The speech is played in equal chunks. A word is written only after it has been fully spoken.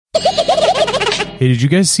Hey, did you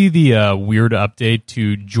guys see the weird update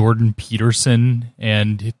to Jordan Peterson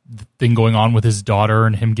and the thing going on with his daughter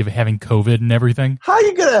and him having COVID and everything? How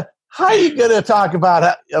you gonna talk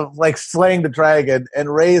about like slaying the dragon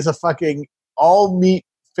and raise a fucking all meat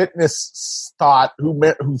fitness thought who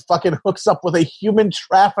fucking hooks up with a human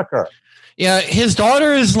trafficker? Yeah, his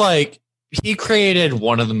daughter is like, he created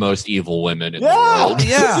one of the most evil women in the world.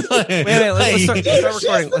 Yeah. Wait, let's start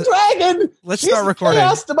recording. The dragon. Let's start recording.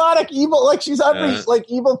 Chaos, demonic, evil. Like she's every like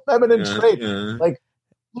evil feminine trait. Like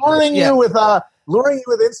luring you with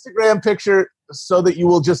Instagram picture so that you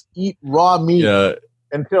will just eat raw meat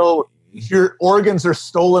until your organs are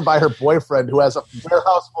stolen by her boyfriend who has a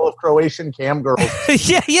warehouse full of Croatian cam girls.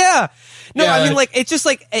 Yeah. No, I mean, like, it's just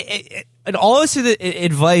like, and all of his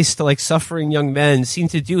advice to like suffering young men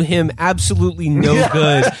seemed to do him absolutely no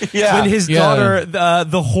good. When his daughter,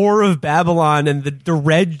 the whore of Babylon, and the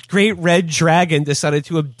great red dragon decided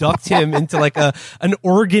to abduct him into like an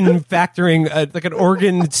organ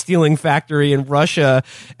stealing factory in Russia,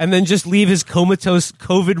 and then just leave his comatose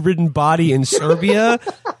COVID-ridden body in Serbia.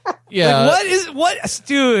 Yeah, like,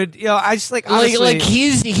 dude? You know, I just like honestly,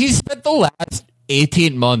 he's spent the last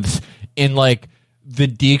 18 months in like the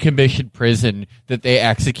decommissioned prison that they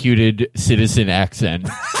executed Citizen X in.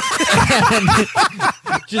 And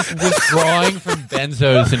just withdrawing from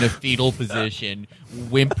benzos in a fetal position,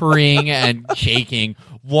 whimpering and shaking,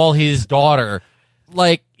 while his daughter,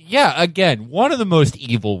 like, again, one of the most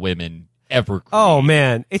evil women ever created. Oh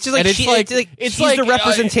man, it's just like she's the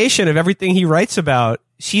representation of everything he writes about.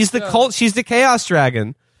 She's the cult. She's the chaos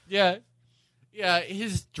dragon. Yeah,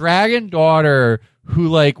 his dragon daughter, who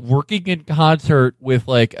like working in concert with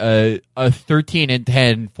like a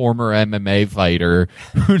 13-10 former MMA fighter,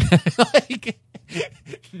 who like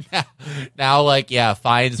now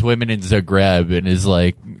finds women in Zagreb and is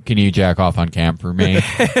like, can you jack off on cam for me?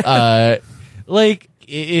 Like,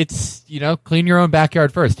 it's, clean your own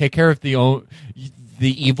backyard first. Take care of the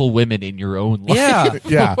evil women in your own life.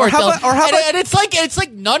 Yeah. And it's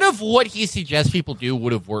like none of what he suggests people do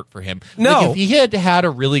would have worked for him. No. Like, if he had a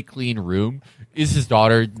really clean room, is his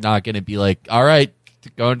daughter not going to be like, all right,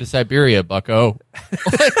 going to Siberia, bucko?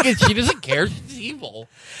 Like, she doesn't care. She's evil.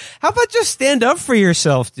 How about just stand up for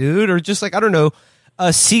yourself, dude? Or just like, I don't know,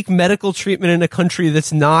 seek medical treatment in a country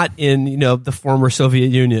that's not in, the former Soviet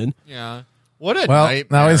Union. Yeah. What a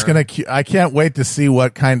nightmare. Now he's going to... I can't wait to see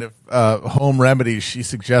what kind of home remedies she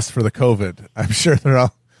suggests for the COVID. I'm sure they're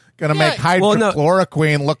all going to make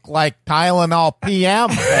hydrochloroquine look like Tylenol PM.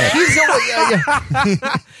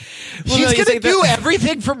 She's going to do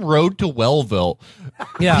everything from Road to Wellville.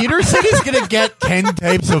 Yeah. Peterson is going to get 10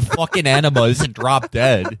 tapes of fucking enemas and drop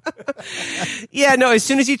dead. Yeah, no, as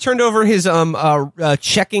soon as he turned over his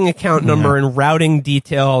checking account number and routing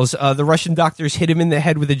details, the Russian doctors hit him in the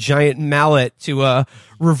head with a giant mallet to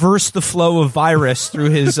reverse the flow of virus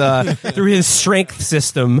through his strength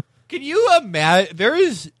system. Can you imagine? There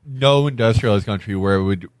is no industrialized country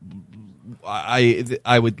where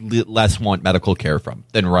I would less want medical care from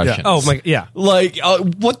than Russians. Yeah. Oh my, yeah. Like,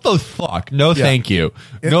 what the fuck? No, thank you.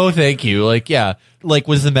 No, thank you. Like, like,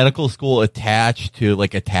 was the medical school attached to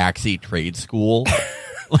like a taxi trade school?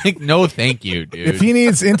 Like, no, thank you, dude. If he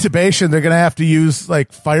needs intubation, they're gonna have to use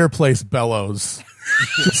like fireplace bellows.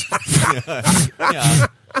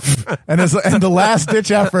 And the last ditch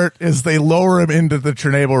effort is they lower him into the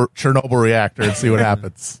Chernobyl reactor and see what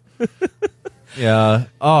happens. Yeah.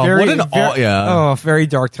 Oh, very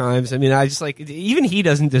dark times. I mean, I just like, even he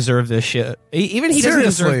doesn't deserve this shit. Even he doesn't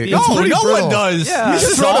deserve Seriously, no one does. Yeah.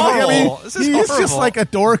 He's just like a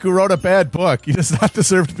dork who wrote a bad book. He does not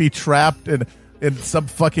deserve to be trapped in some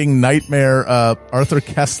fucking nightmare Arthur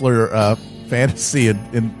Kessler fantasy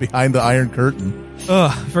in behind the Iron Curtain.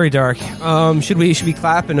 Ugh, very dark. Should we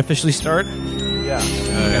clap and officially start? Yeah.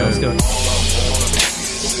 Okay, let's do it.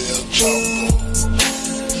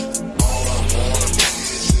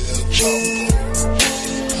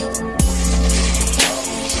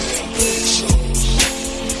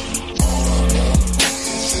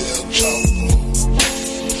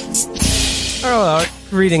 Hello,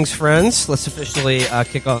 greetings, friends. Let's officially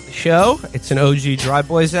kick off the show. It's an OG Dry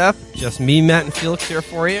Boys app. Just me, Matt, and Felix here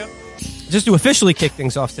for you. Just to officially kick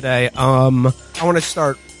things off today, I want to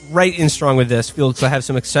start right in strong with this. Felix, I have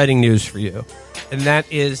some exciting news for you. And that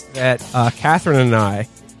is that Catherine and I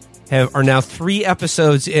are now 3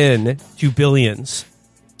 episodes in to Billions.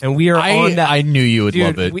 And we are on that. I knew you would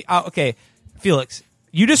love it. Okay, Felix,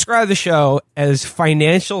 you describe the show as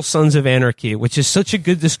Financial Sons of Anarchy, which is such a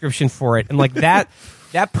good description for it. And like that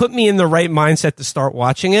put me in the right mindset to start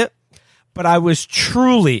watching it. But I was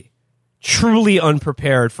truly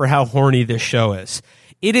unprepared for how horny this show is.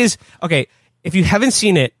 It is, okay, If you haven't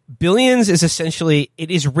seen it, Billions is essentially,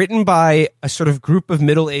 it is written by a sort of group of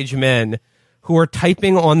middle-aged men who are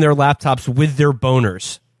typing on their laptops with their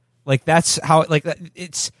boners. Like, that's how, like,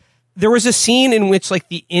 there was a scene in which, like,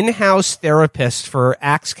 the in-house therapist for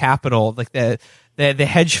Axe Capital, like the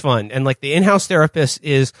hedge fund, and, like, the in-house therapist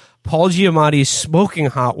is Paul Giamatti's smoking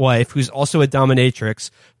hot wife, who's also a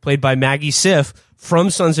dominatrix, played by Maggie Siff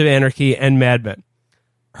from Sons of Anarchy and Mad Men.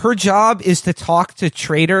 Her job is to talk to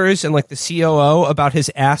traders and, like, the COO about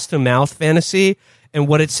his ass-to-mouth fantasy and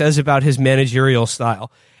what it says about his managerial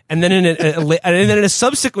style. And then in a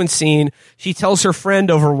subsequent scene, she tells her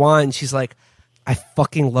friend over wine, she's like, I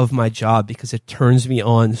fucking love my job because it turns me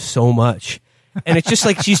on so much. And it's just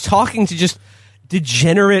like she's talking to just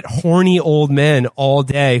degenerate, horny old men all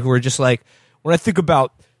day who are just like, when I think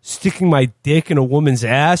about sticking my dick in a woman's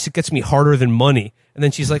ass, it gets me harder than money. And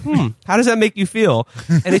then she's like, how does that make you feel?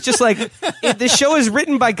 And it's just like, this show is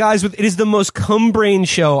written by guys it is the most cum-brain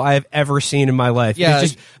show I have ever seen in my life. Yeah.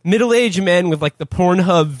 It's just middle-aged men with, like, the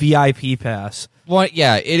Pornhub VIP pass. Well,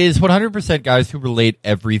 yeah, it is 100% guys who relate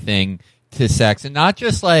everything to sex, and not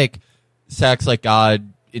just, like, sex like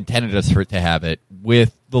God intended us for it to have it,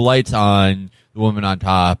 with the lights on, the woman on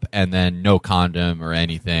top, and then no condom or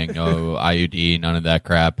anything, no IUD, none of that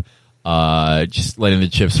crap. Just letting the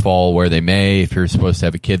chips fall where they may. If you're supposed to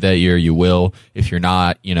have a kid that year, you will. If you're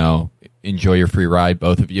not, enjoy your free ride,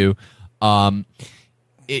 both of you. For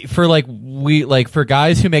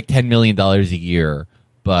guys who make $10 million a year,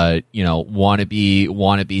 but want to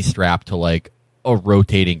be strapped to, like, a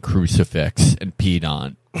rotating crucifix and peed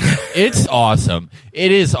on. It's awesome.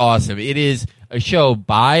 It is awesome. It is a show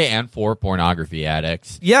by and for pornography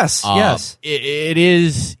addicts. Yes, yes. It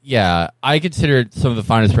is, yeah. I consider it some of the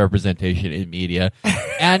finest representation in media.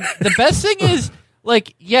 And the best thing is,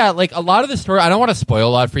 like, yeah, like, a lot of the story, I don't want to spoil a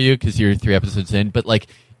lot for you because you're 3 episodes in, but, like,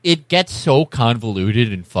 it gets so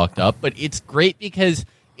convoluted and fucked up, but it's great because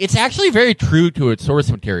it's actually very true to its source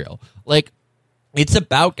material. Like, it's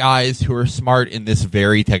about guys who are smart in this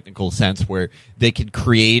very technical sense where they can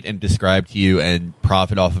create and describe to you and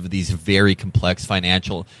profit off of these very complex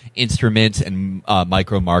financial instruments and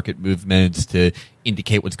micro market movements to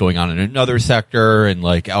indicate what's going on in another sector, and,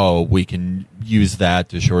 like, oh, we can use that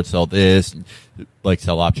to short sell this and, like,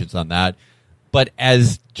 sell options on that. But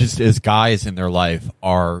as guys in their life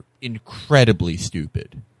are incredibly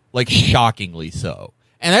stupid, like, shockingly so.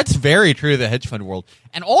 And that's very true of the hedge fund world.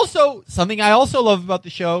 And also, something I also love about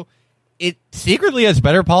the show, it secretly has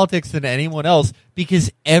better politics than anyone else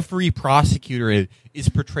because every prosecutor is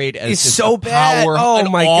portrayed as so bad. Oh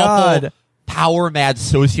my God. Power mad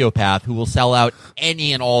sociopath who will sell out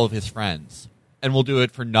any and all of his friends and will do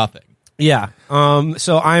it for nothing. Yeah.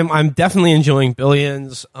 So I'm definitely enjoying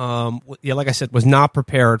Billions. Yeah, like I said, was not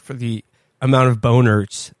prepared for the amount of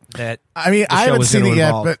boners that I haven't seen it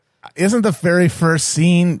yet, but isn't the very first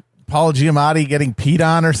scene Paul Giamatti getting peed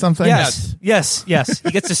on or something? Yes.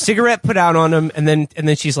 He gets a cigarette put out on him, and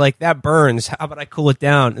then she's like, "That burns. How about I cool it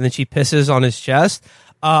down?" And then she pisses on his chest.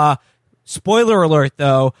 Spoiler alert,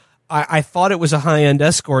 though. I thought it was a high-end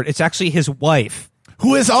escort. It's actually his wife,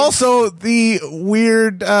 who is also the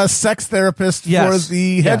weird sex therapist for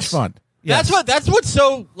the hedge fund. Yes. That's what's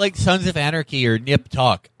so, like, Sons of Anarchy or Nip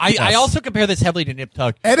Tuck. I also compare this heavily to Nip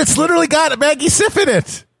Tuck, and it's literally got Maggie Siff in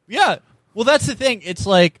it. Yeah. Well, that's the thing. It's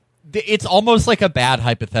like, it's almost like a bad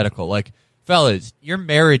hypothetical. Like, fellas, you're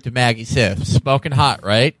married to Maggie Siff, smoking hot,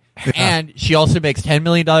 right? Yeah. And she also makes $10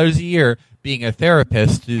 million a year being a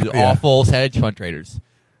therapist to awful hedge fund traders.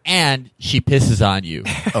 And she pisses on you.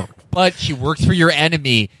 Oh. But she works for your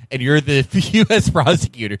enemy, and you're the U.S.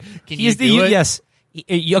 prosecutor. Can you do it? Yes.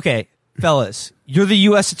 Okay, fellas, you're the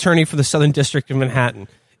U.S. attorney for the Southern District of Manhattan.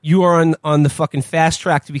 You are on the fucking fast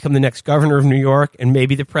track to become the next governor of New York and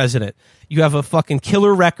maybe the president. You have a fucking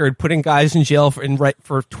killer record putting guys in jail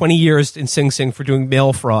for 20 years in Sing Sing for doing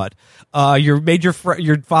mail fraud. Your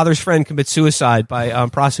father's friend commits suicide by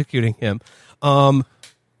prosecuting him.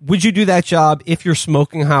 Would you do that job if your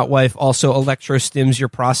smoking hot wife also electrostims your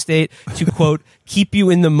prostate to, quote, keep you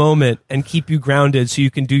in the moment and keep you grounded so you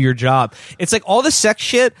can do your job? It's like all the sex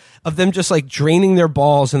shit of them just, like, draining their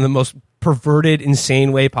balls in the most perverted,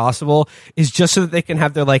 insane way possible is just so that they can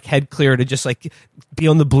have their, like, head clear to just, like, be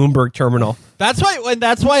on the Bloomberg terminal. That's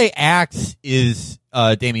why Axe is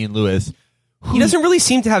Damian Lewis. He doesn't really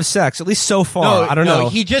seem to have sex, at least so far. I don't know.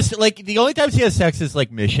 He just, like, the only times he has sex is,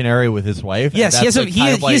 like, missionary with his wife. Yes, he's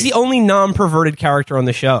the only non-perverted character on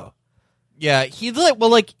the show. Yeah, he's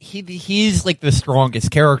like, he's like the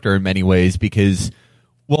strongest character in many ways because,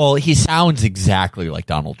 well, he sounds exactly like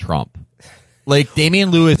Donald Trump. Like,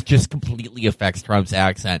 Damian Lewis just completely affects Trump's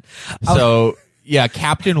accent. So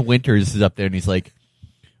Captain Winters is up there and he's like,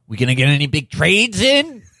 we gonna get any big trades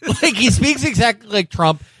in? Like, he speaks exactly like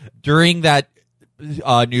Trump during that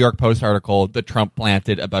New York Post article that Trump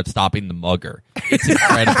planted about stopping the mugger. It's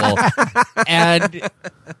incredible. And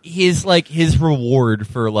his reward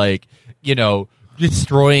for, like, you know,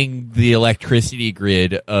 destroying the electricity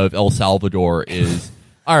grid of El Salvador is,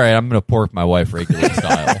 all right, I'm going to pork my wife regular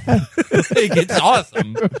style. Like, it's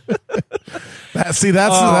awesome. That's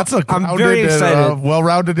a grounded,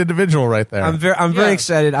 well-rounded individual right there. I'm very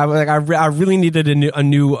excited. I really needed a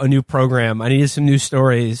new program. I needed some new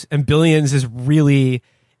stories, and Billions is really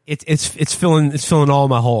it's filling all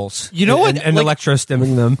my holes. You know what? And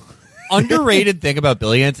electro-stimming them. Underrated thing about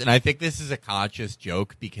Billions, and I think this is a conscious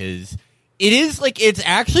joke because it is like, it's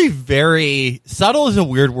actually very subtle is a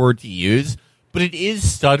weird word to use, but it is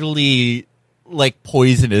subtly like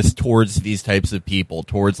poisonous towards these types of people,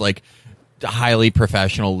 towards like highly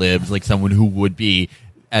professional libs, like someone who would be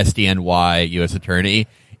SDNY U.S. attorney.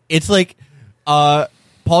 It's like Paul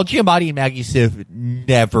Giamatti and Maggie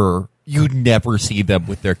Siff you never see them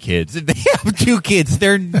with their kids. If they have two kids,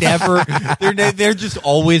 they're just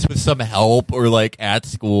always with some help or like at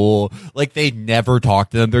school. Like, they never talk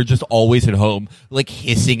to them. They're just always at home, like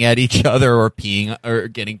hissing at each other or peeing or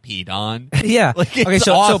getting peed on. Yeah. Like, it's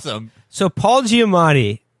awesome. So Paul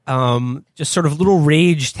Giamatti, just sort of little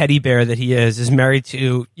rage teddy bear that he is married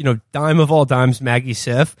to, you know, dime of all dimes, Maggie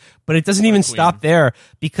Siff. But it doesn't even stop there,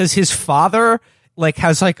 because his father like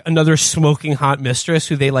has like another smoking hot mistress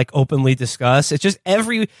who they like openly discuss. It's just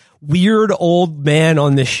every weird old man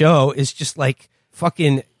on this show is just like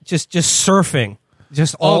fucking just surfing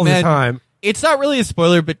just all the time. It's not really a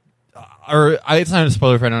spoiler, but it's not a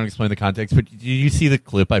spoiler if I don't explain the context, but did you see the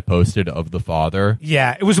clip I posted of the father?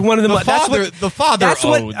 Yeah, it was one of the the father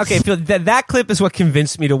owns. Okay, that clip is what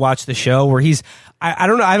convinced me to watch the show, where he's, I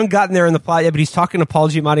don't know, I haven't gotten there in the plot yet, but he's talking to Paul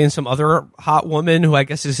Giamatti and some other hot woman who I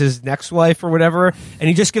guess is his next wife or whatever, and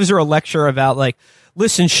he just gives her a lecture about like,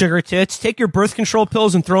 listen, sugar tits, take your birth control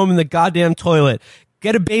pills and throw them in the goddamn toilet.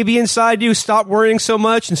 Get a baby inside you, stop worrying so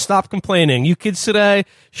much, and stop complaining. You kids today,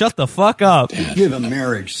 shut the fuck up. You give a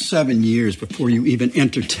marriage 7 years before you even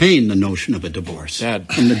entertain the notion of a divorce.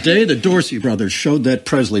 Dad. From the day the Dorsey brothers showed that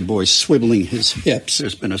Presley boy swiveling his hips,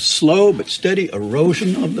 there's been a slow but steady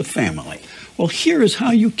erosion of the family. Well, here is how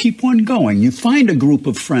you keep one going. You find a group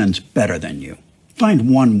of friends better than you.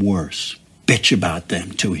 Find one worse. Bitch about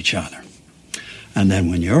them to each other. And then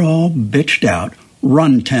when you're all bitched out,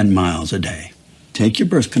 run 10 miles a day. Take your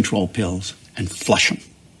birth control pills and flush them.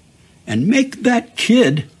 And make that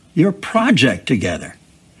kid your project together.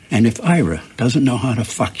 And if Ira doesn't know how to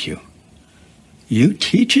fuck you, you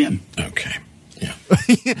teach him. Okay. Yeah.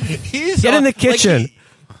 Get in the kitchen.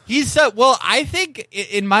 Well, I think,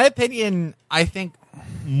 in my opinion, I think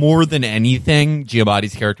more than anything,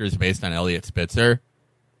 Giamatti's character is based on Elliot Spitzer.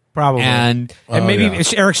 Probably. And maybe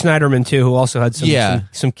it's Eric Schneiderman, too, who also had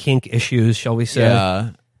some kink issues, shall we say.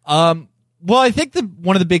 Yeah. Well, I think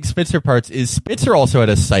one of the big Spitzer parts is Spitzer also had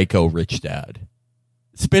a psycho rich dad.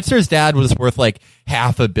 Spitzer's dad was worth like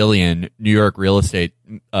 $500 million, New York real estate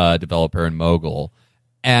developer and mogul.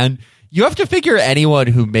 And you have to figure anyone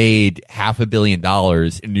who made $500 million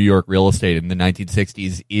in New York real estate in the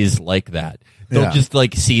 1960s is like that. They'll just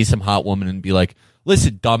like see some hot woman and be like,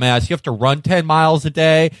 listen, dumbass, you have to run 10 miles a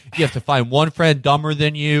day. You have to find one friend dumber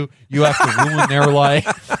than you. You have to ruin their life.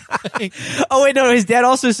 Oh, wait, no, his dad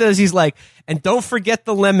also says, he's like, and don't forget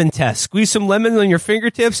the lemon test. Squeeze some lemon on your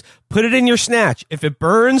fingertips, put it in your snatch. If it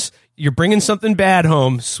burns, you're bringing something bad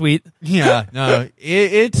home, sweet. Yeah, no,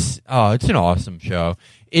 it's an awesome show.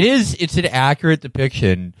 It's an accurate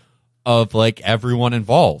depiction of like everyone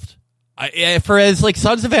involved. For as like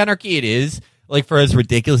Sons of Anarchy it is, like for as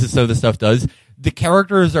ridiculous as some of the stuff does, the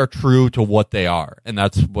characters are true to what they are, and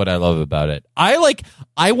that's what I love about it.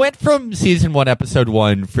 I went from season 1, episode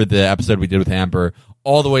 1 for the episode we did with Amber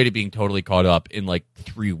all the way to being totally caught up in like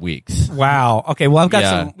 3 weeks. Wow. Okay. Well, I've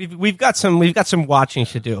got we've got some watching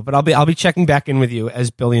to do, but I'll be checking back in with you as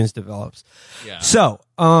Billions develops. Yeah. So,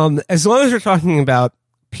 as long as we're talking about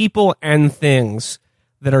people and things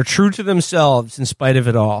that are true to themselves in spite of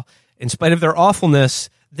it all, in spite of their awfulness,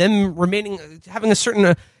 them having a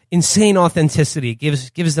certain insane authenticity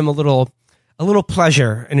gives them a little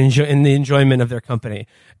pleasure and in the enjoyment of their company.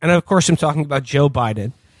 And of course, I'm talking about Joe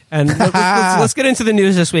Biden. And let's get into the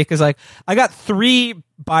news this week, because like I got 3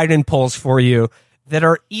 Biden polls for you that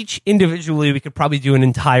are each individually. We could probably do an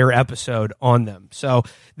entire episode on them. So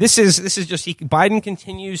this is just Biden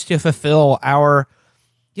continues to fulfill our.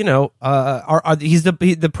 He's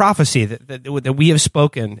the prophecy that we have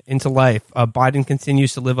spoken into life. Biden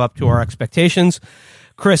continues to live up to our expectations.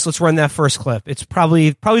 Chris, let's run that first clip. It's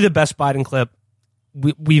probably the best Biden clip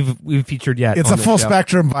we've featured yet. It's a full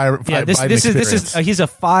spectrum this is he's a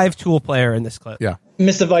 5-tool player in this clip. Yeah.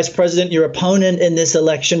 Mr. Vice President, your opponent in this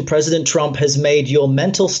election, President Trump, has made your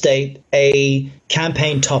mental state a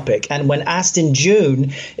campaign topic. And when asked in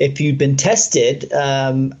June if you'd been tested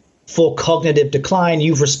for cognitive decline,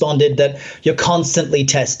 you've responded that you're constantly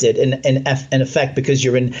tested in effect because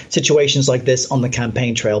you're in situations like this on the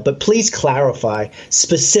campaign trail. But please clarify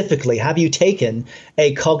specifically, have you taken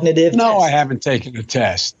a cognitive test? No, I haven't taken a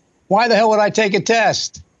test. Why the hell would I take a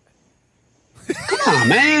test? Come on,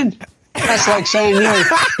 man. That's like saying,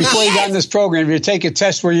 before you got in this program, if you take a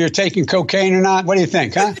test where you're taking cocaine or not, what do you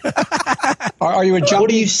think, huh? Are you a junkie? What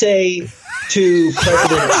do you say to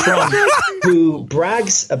President Trump, who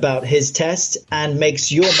brags about his test and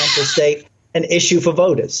makes your mental state an issue for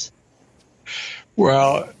voters?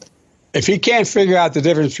 Well, if he can't figure out the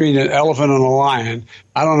difference between an elephant and a lion,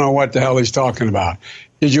 I don't know what the hell he's talking about.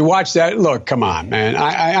 Did you watch that? Look, come on, man.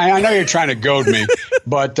 I know you're trying to goad me,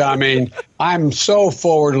 but I mean, I'm so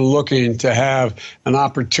forward looking to have an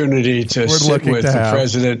opportunity to sit with the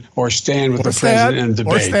president or stand with the president in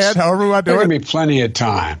debates. Or stand, however we want to do it. There's going to be plenty of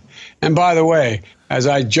time. And by the way, as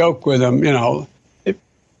I joke with him,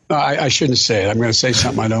 I shouldn't say it. I'm going to say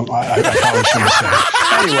something I probably shouldn't say.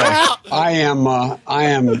 Anyway, I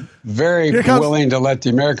am very willing to let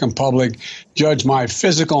the American public judge my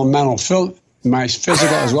physical and mental my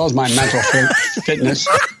physical as well as my mental fitness,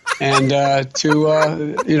 and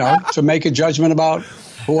to make a judgment about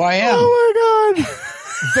who I am. Oh my God!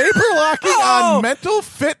 Vapor locking on mental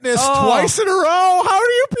fitness twice in a row. How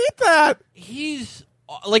do you beat that? He's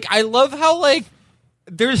like, I love how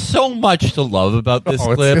there's so much to love about this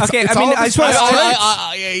clip. Okay, I mean,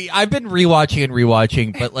 I've been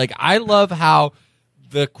rewatching, but I love how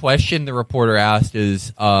the question the reporter asked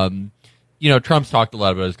is, Trump's talked a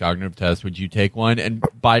lot about his cognitive test. Would you take one? And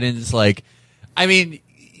Biden's like,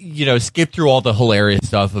 skip through all the hilarious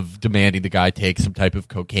stuff of demanding the guy take some type of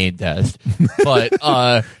cocaine test,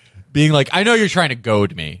 but being like, I know you're trying to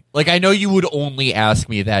goad me. I know you would only ask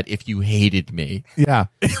me that if you hated me. Yeah.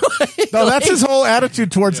 No, that's his whole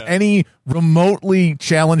attitude towards any remotely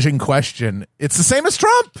challenging question. It's the same as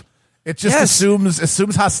Trump. It just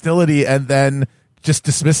assumes hostility and then just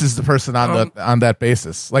dismisses the person on that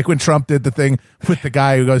basis. Like when Trump did the thing with the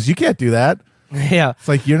guy who goes, "You can't do that." Yeah, it's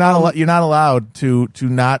like you're not allowed to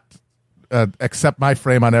not accept my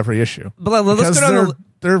frame on every issue. But let's go down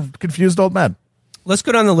they're confused old men. Let's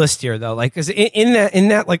go down the list here, though. Because in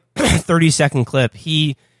that 30-second clip,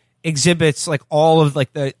 he exhibits all of the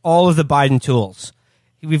Biden tools.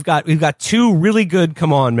 We've got two really good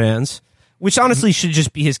 "come on, mans," which honestly should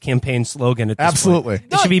just be his campaign slogan at this point.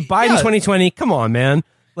 It should be Biden 2020. Come on, man.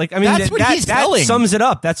 That sums it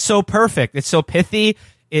up. That's so perfect. It's so pithy.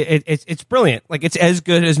 It's brilliant. It's as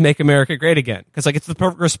good as "Make America Great Again," because it's the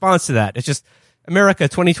perfect response to that. It's just America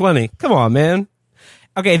 2020. Come on, man.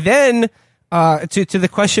 Okay, then to the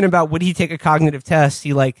question about would he take a cognitive test,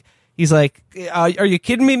 he's like, are you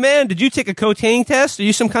kidding me, man? Did you take a cocaine test? Are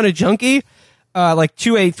you some kind of junkie?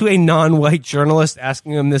 To a non-white journalist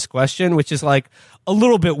asking him this question, which is a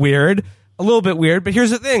little bit weird. But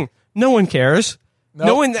here's the thing: no one cares. Nope.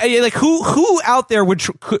 No one who out there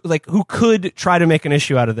who could try to make an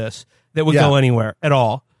issue out of this that would go anywhere at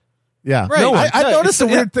all. Yeah, right. No I noticed the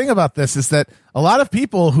weird thing about this is that a lot of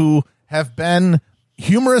people who have been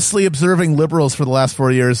humorously observing liberals for the last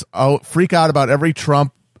 4 years freak out about every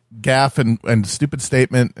Trump gaffe and stupid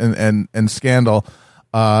statement and scandal.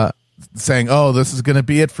 Saying, "Oh, this is going to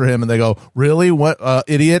be it for him," and they go, "Really? What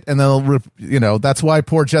idiot?" And they'll, that's why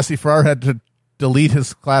poor Jesse Farrar had to delete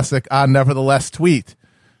his classic "nevertheless" tweet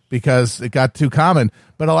because it got too common.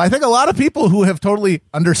 But I think a lot of people who have totally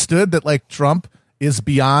understood that Trump is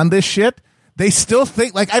beyond this shit, they still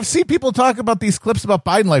think I've seen people talk about these clips about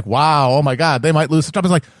Biden, wow, oh my God, they might lose to Trump.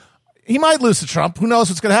 It's he might lose to Trump. Who knows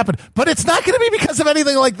what's going to happen? But it's not going to be because of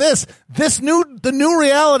anything like this. The new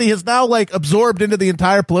reality has now absorbed into the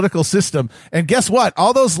entire political system. And guess what?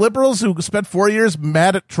 All those liberals who spent 4 years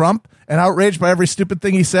mad at Trump and outraged by every stupid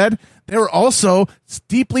thing he said, they were also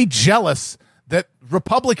deeply jealous that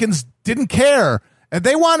Republicans didn't care and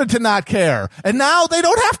they wanted to not care. And now they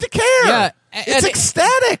don't have to care. Yeah, it's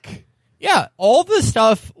ecstatic. Yeah. All the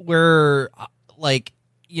stuff where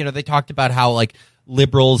they talked about how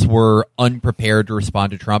liberals were unprepared to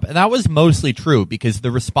respond to Trump. And that was mostly true because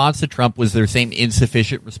the response to Trump was their same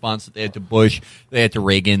insufficient response that they had to Bush, they had to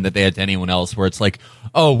Reagan, that they had to anyone else, where it's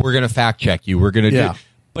oh, we're going to fact check you. We're going to do.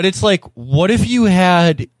 But it's what if you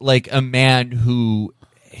had a man who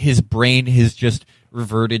his brain has just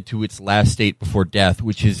reverted to its last state before death,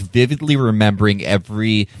 which is vividly remembering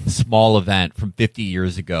every small event from 50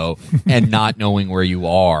 years ago and not knowing where you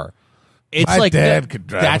are. It's My like dad could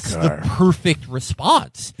drive that's a car. the perfect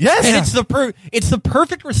response. Yes. And it's the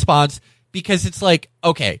perfect response because it's like,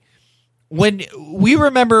 okay, when we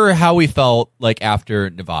remember how we felt like after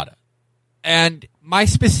Nevada. And my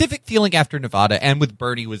specific feeling after Nevada and with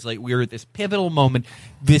Bernie was like we were at this pivotal moment,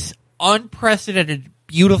 this unprecedented,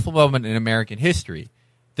 beautiful moment in American history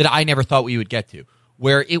that I never thought we would get to,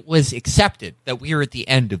 where it was accepted that we were at the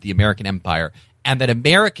end of the American empire and that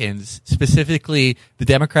Americans, specifically the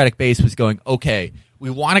Democratic base, was going, okay, we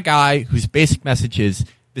want a guy whose basic message is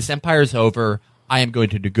this empire is over. I am going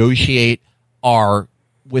to negotiate our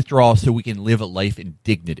withdrawal so we can live a life in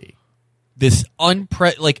dignity. This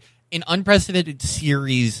an unprecedented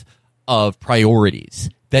series of priorities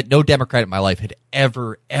that no Democrat in my life had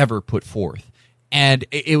ever put forth. And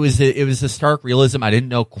it was a stark realism. I didn't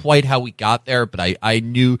know quite how we got there, but I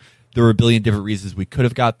knew there were a billion different reasons we could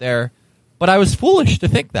have got there. But I was foolish to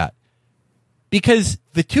think that. Because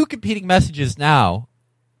the two competing messages now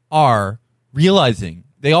are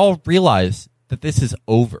they all realize that this is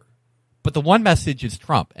over. But the one message is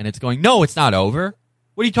Trump, and it's going, no, it's not over.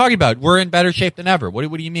 What are you talking about? We're in better shape than ever. What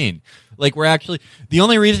do you mean? Like, we're actually, the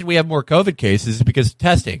only reason we have more COVID cases is because of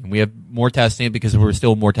testing. We have more testing because we're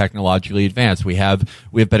still more technologically advanced. We have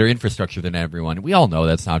better infrastructure than everyone. We all know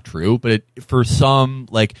that's not true, but for some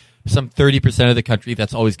 30% of the country,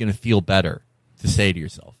 that's always going to feel better to say to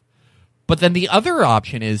yourself. But then the other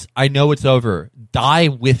option is, I know it's over. Die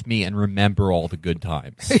with me and remember all the good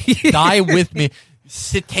times. Die with me.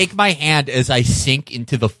 Take my hand as I sink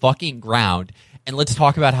into the fucking ground, and let's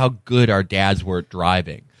talk about how good our dads were at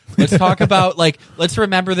driving. Let's talk about, let's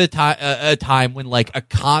remember the a time when, a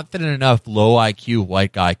confident enough low IQ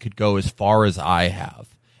white guy could go as far as I have.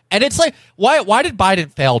 And it's like, why did Biden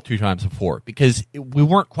fail 2 times before? Because we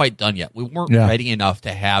weren't quite done yet. We weren't ready enough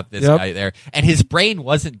to have this guy there. And his brain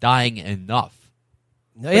wasn't dying enough.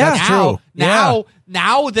 Yeah, that's true. Now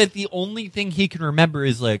that the only thing he can remember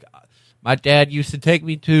is, my dad used to take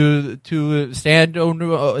me to a stand,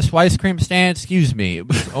 a ice cream stand. Excuse me, it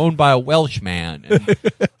was owned by a Welsh man. And,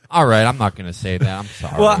 all right, I'm not going to say that. I'm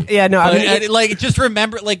sorry. Well, yeah, no, just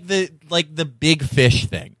remember, the big fish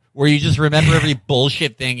thing, where you just remember every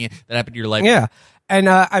bullshit thing that happened to your life. Yeah, and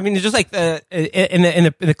just like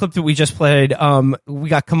in the clip that we just played, we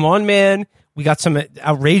got "Come On Man." We got some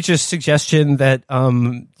outrageous suggestion that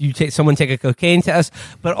someone take a cocaine test,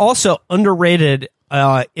 but also underrated.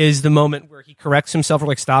 Is the moment where he corrects himself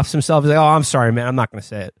or stops himself. He's like, "Oh, I'm sorry, man. I'm not going to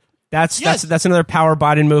say it." That's another power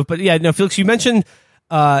Biden move. But yeah, no, Felix, you mentioned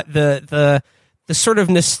the sort of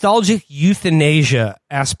nostalgic euthanasia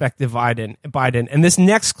aspect of Biden, and this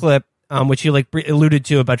next clip, which you alluded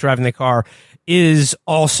to about driving the car, is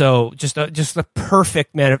also just the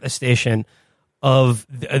perfect manifestation of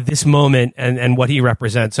this moment and what he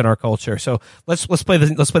represents in our culture. So let's play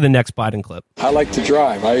the next Biden clip. I like to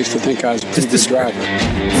drive. I used to think I was a pretty good driver.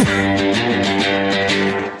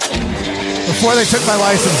 Before they took my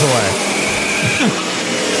license away.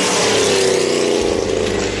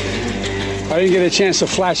 I didn't get a chance to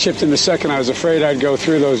flat shift in the second. I was afraid I'd go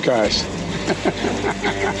through those guys.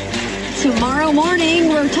 Tomorrow morning,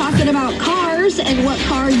 we're talking about cars and what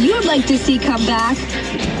car you'd like to see come back.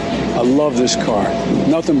 I love this car.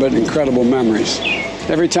 Nothing but incredible memories.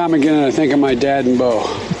 Every time I get in, I think of my dad and Bo.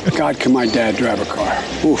 God, can my dad drive a car?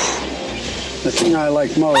 Oof. The thing I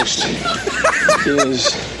like most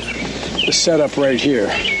is the setup right here.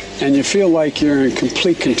 And you feel like you're in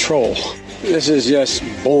complete control. This is just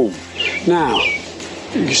boom. Now,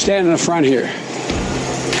 you stand in the front here.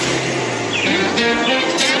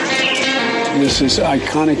 This is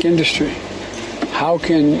iconic industry. How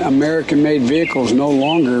can American-made vehicles no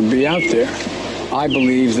longer be out there? I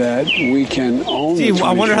believe that we can own the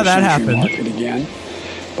 21st century market again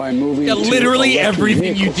by moving to literally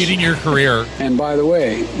everything vehicles. you did in your career. And by the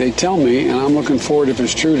way, they tell me, and I'm looking forward, if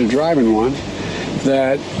it's true, to driving one,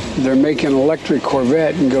 that they're making an electric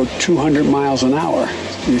Corvette and go 200 miles an hour.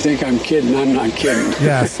 You think I'm kidding? I'm not kidding.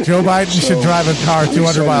 Yes, Joe Biden should drive a car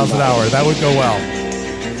 200 miles an hour. That would go well.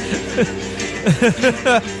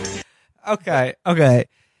 Okay. Letting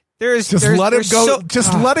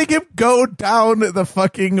him go down the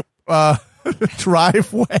fucking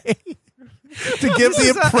driveway to give the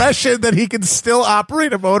impression that he can still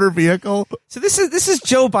operate a motor vehicle. So this is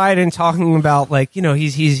Joe Biden talking about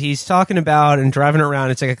he's talking about and driving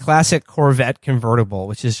around. It's like a classic Corvette convertible,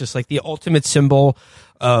 which is just like the ultimate symbol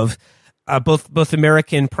of both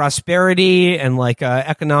American prosperity and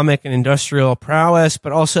economic and industrial prowess,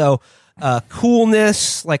 but also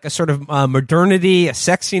coolness, like a sort of modernity, a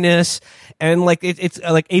sexiness, and like it's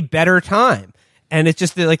like a better time. And it's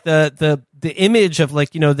just like the image of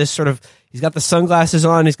like, this sort of, he's got the sunglasses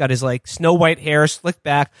on, he's got his like snow white hair slicked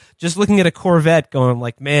back, just looking at a Corvette going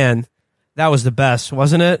like, man, that was the best,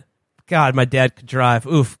 wasn't it? God, my dad could drive.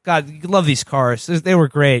 Oof. God, you love these cars. They were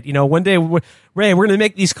great. One day, Ray, we're going to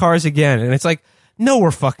make these cars again. And it's like, no,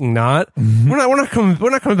 we're fucking not. Mm-hmm. We're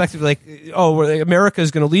not coming back to be like, oh, America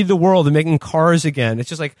is going to lead the world in making cars again. It's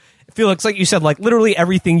just like, Felix, like you said, like literally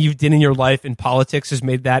everything you've done in your life in politics has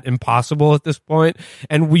made that impossible at this point.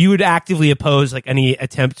 And you would actively oppose like any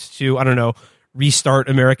attempt to, I don't know, restart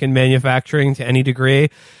American manufacturing to any degree.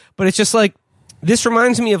 But it's just like, this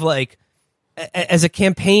reminds me of like, as a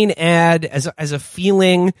campaign ad, as a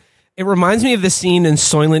feeling, it reminds me of the scene in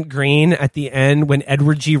Soylent Green at the end when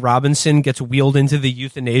Edward G. Robinson gets wheeled into the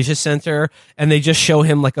euthanasia center and they just show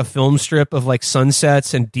him like a film strip of like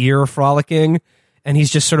sunsets and deer frolicking, and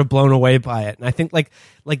he's just sort of blown away by it. And I think like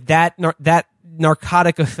that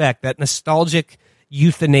narcotic effect, that nostalgic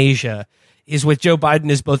euthanasia, is what Joe Biden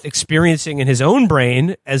is both experiencing in his own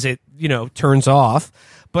brain as it turns off,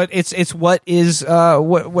 but it's what is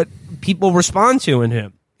what people respond to in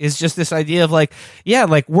him. Is just this idea of like, yeah,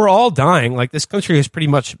 like we're all dying. Like this country is pretty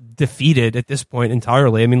much defeated at this point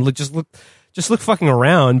entirely. I mean, just look fucking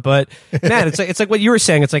around. But Matt, it's like what you were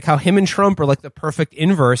saying. It's like how him and Trump are like the perfect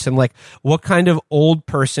inverse. And like, what kind of old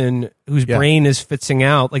person whose brain is fitzing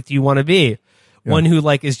out? Like, do you want to be one who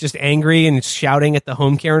like is just angry and shouting at the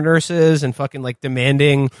home care nurses and fucking like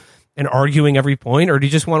demanding and arguing every point, or do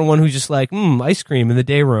you just want one who's just like, ice cream in the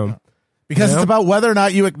day room? Because it's about whether or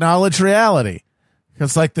not you acknowledge reality.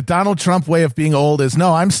 Because like the Donald Trump way of being old is,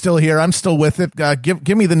 no, I'm still here, I'm still with it.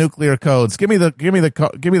 Give me the nuclear codes, give me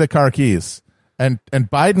the car keys. And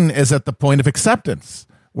Biden is at the point of acceptance,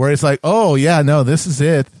 where he's like, oh yeah, no, this is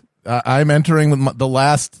it. I'm entering the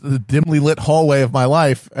last dimly lit hallway of my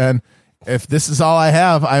life, and if this is all I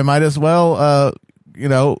have, I might as well,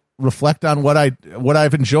 reflect on what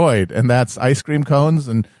I've enjoyed, and that's ice cream cones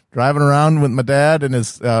and driving around with my dad in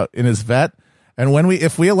his vet. And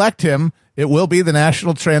if we elect him, it will be the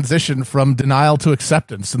national transition from denial to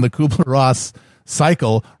acceptance in the Kubler-Ross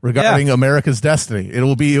cycle regarding America's destiny. It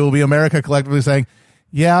will be America collectively saying,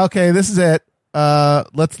 yeah, okay, this is it.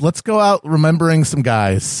 Let's go out remembering some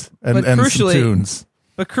guys and some tunes.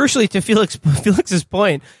 But crucially, to Felix's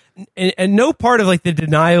point, and no part of like the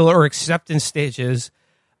denial or acceptance stages,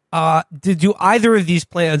 do either of these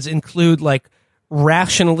plans include like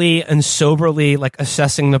rationally and soberly like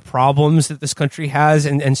assessing the problems that this country has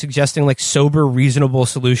and suggesting like sober, reasonable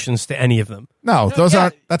solutions to any of them? No,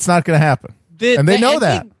 that's not going to happen. And they know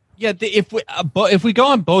that. If we go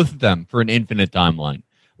on both of them for an infinite timeline,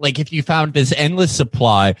 like if you found this endless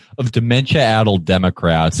supply of dementia-addled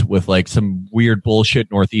Democrats with like some weird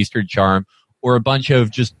bullshit Northeastern charm, or a bunch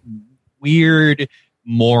of just weird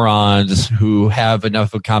morons who have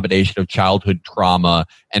enough of a combination of childhood trauma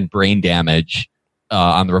and brain damage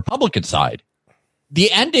on the Republican side,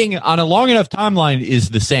 the ending on a long enough timeline is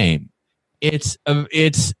the same. It's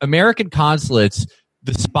American consulates,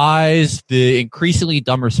 the spies, the increasingly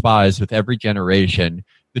dumber spies with every generation,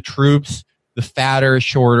 the troops, the fatter,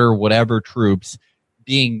 shorter, whatever troops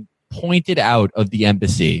being pointed out of the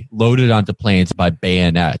embassy, loaded onto planes by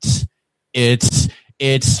bayonets. It's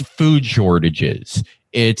food shortages.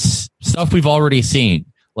 It's stuff we've already seen.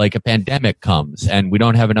 Like a pandemic comes and we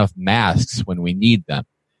don't have enough masks when we need them.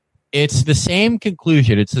 It's the same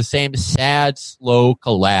conclusion. It's the same sad, slow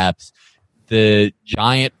collapse. The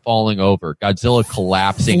giant falling over, Godzilla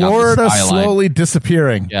collapsing Florida on the skyline. Slowly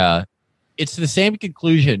disappearing. Yeah. It's the same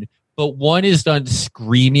conclusion, but one is done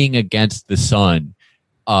screaming against the sun.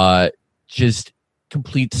 Just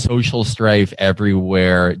complete social strife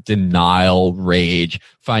everywhere, denial, rage,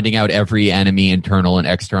 finding out every enemy, internal and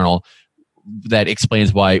external. That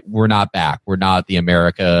explains why we're not back. We're not the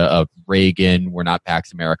America of Reagan. We're not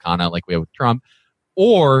Pax Americana like we have with Trump.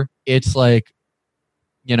 Or it's like,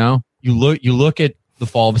 you look at the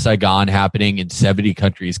fall of Saigon happening in 70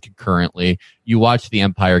 countries concurrently. You watch the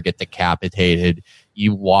empire get decapitated.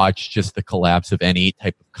 You watch just the collapse of any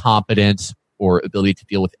type of competence or ability to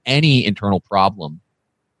deal with any internal problem.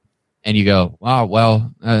 And you go, wow,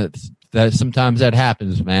 well, that sometimes that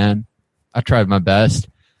happens, man. I tried my best.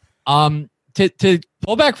 To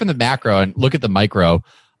pull back from the macro and look at the micro,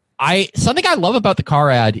 something I love about the car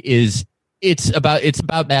ad is it's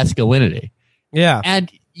about masculinity. Yeah.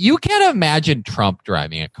 And you can't imagine Trump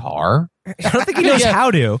driving a car. I don't think he knows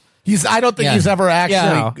how to. I don't think he's ever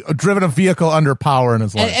actually driven a vehicle under power in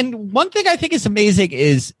his life. And one thing I think is amazing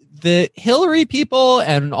is the Hillary people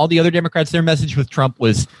and all the other Democrats, their message with Trump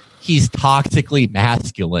was he's toxically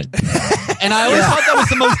masculine. And I always thought that was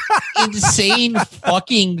the most insane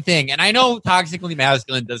fucking thing. And I know toxically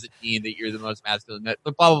masculine doesn't mean that you're the most masculine, but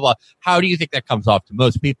blah, blah, blah. How do you think that comes off to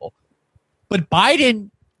most people? But Biden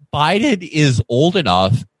is old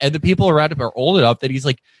enough, and the people around him are old enough that he's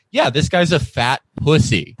like, yeah, this guy's a fat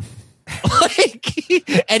pussy.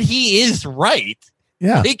 And he is right.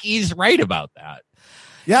 Yeah. I think he's right about that.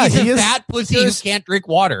 Yeah, he's a fat pussy who can't drink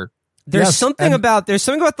water. There's something about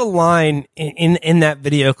the line in that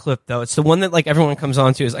video clip, though. It's the one that like everyone comes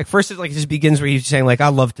on to. Is like first it like just begins where he's saying like, I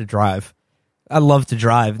love to drive, and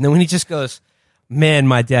then when he just goes, man,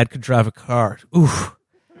 my dad could drive a car. Oof.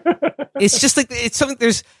 It's just like it's something.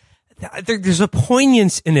 There's a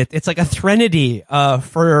poignance in it. It's like a threnody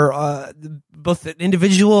for both the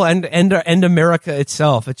individual and America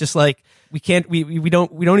itself. It's just like we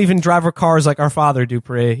don't even drive our cars like our father,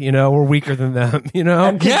 Dupree. You know, we're weaker than them. You know.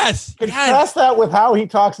 And contrast that with how he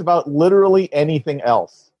talks about literally anything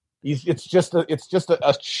else. It's just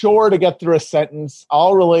a chore to get through a sentence.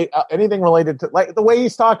 Anything related to like the way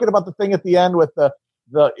he's talking about the thing at the end with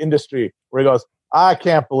the industry where he goes, I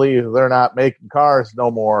can't believe they're not making cars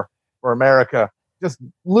no more for America. Just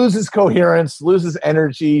loses coherence, loses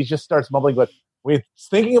energy, just starts mumbling. But with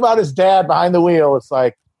thinking about his dad behind the wheel, it's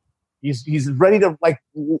like he's ready to like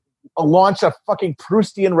launch a fucking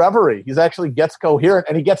Proustian reverie. He's actually gets coherent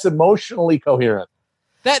and he gets emotionally coherent.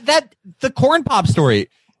 That the corn pop story.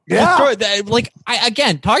 Yeah. Story that, like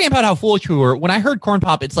again talking about how foolish we were. When I heard corn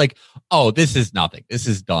pop, it's like, oh, this is nothing. This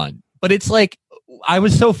is done. But it's like I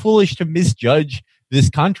was so foolish to misjudge this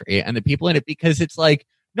country and the people in it because it's like,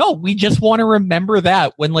 no, we just want to remember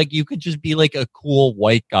that when like you could just be like a cool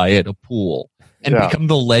white guy at a pool and become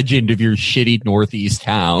the legend of your shitty Northeast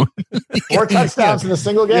town. 4 touchdowns in a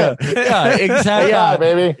single game. Yeah, exactly. Yeah,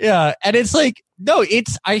 baby. Yeah. And it's like, no,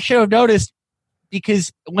 I should have noticed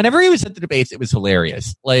because whenever he was at the debates, it was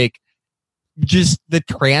hilarious. Like just the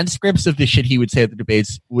transcripts of the shit he would say at the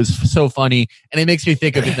debates was so funny. And it makes me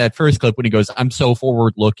think of in that first clip when he goes, I'm so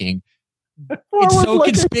forward looking. It's so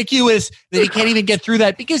conspicuous that he can't even get through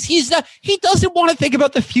that because he doesn't want to think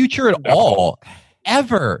about the future at all,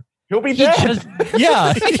 ever. He'll be dead.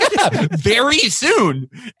 Very soon.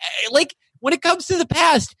 Like when it comes to the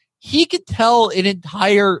past, he could tell an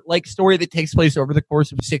entire like story that takes place over the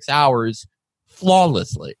course of 6 hours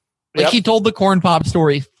flawlessly. Like he told the corn pop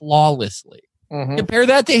story flawlessly. Mm-hmm. Compare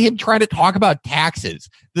that to him trying to talk about taxes,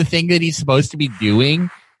 the thing that he's supposed to be doing.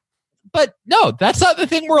 But no, that's not the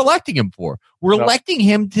thing we're electing him for. We're electing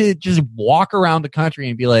him to just walk around the country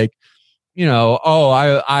and be like, you know, oh,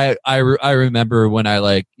 I remember when I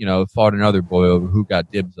like, you know, fought another boy over who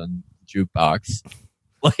got dibs on the jukebox.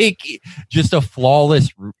 Like just a flawless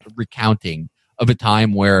recounting of a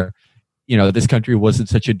time where, you know, this country wasn't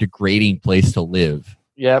such a degrading place to live.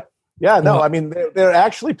 Yep. Yeah, no, I mean, they're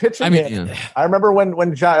actually pitching it. Yeah. I remember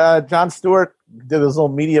when Jon Stewart did his little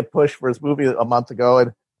media push for his movie a month ago,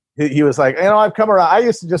 and he was like, you know, I've come around. I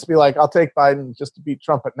used to just be like, I'll take Biden just to beat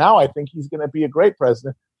Trump. But now I think he's going to be a great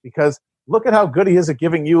president because look at how good he is at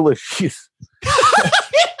giving eulogies.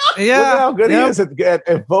 Look at how good he is at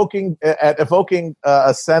evoking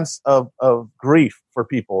a sense of grief for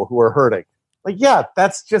people who are hurting. Like, yeah,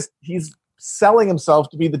 that's just, he's selling himself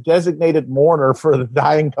to be the designated mourner for the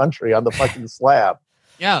dying country on the fucking slab.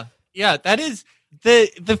 Yeah, that is...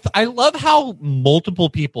 I love how multiple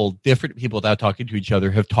people, different people without talking to each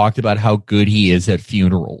other, have talked about how good he is at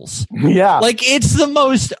funerals. Yeah, like it's the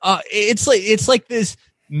most. It's like this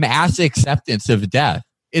mass acceptance of death.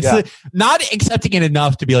 It's not accepting it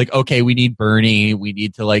enough to be like, okay, we need Bernie. We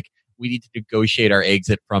need to negotiate our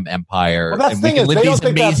exit from empire, well, and we can live these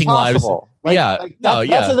amazing lives. Like,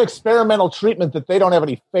 that's an experimental treatment that they don't have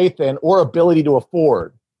any faith in or ability to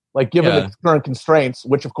afford. Like, given the current constraints,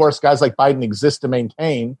 which, of course, guys like Biden exist to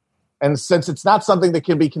maintain. And since it's not something that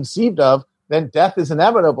can be conceived of, then death is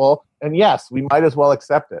inevitable. And yes, we might as well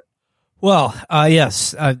accept it. Well,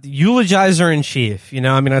 yes, eulogizer in chief. You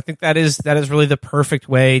know, I mean, I think that is really the perfect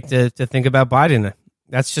way to think about Biden.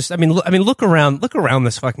 That's just, I mean, look around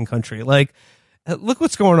this fucking country. Like, look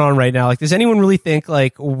what's going on right now. Like, does anyone really think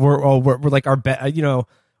like we're like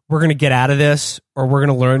we're going to get out of this, or we're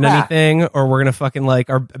going to learn anything, or we're going to fucking like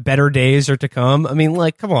our better days are to come? I mean,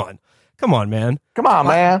 like, come on, man. Come on,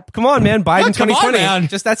 man. Biden 2020.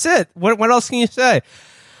 Just that's it. What else can you say?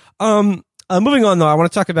 Moving on though, I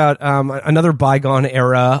want to talk about another bygone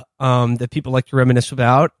era that people like to reminisce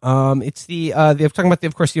about. It's they're talking about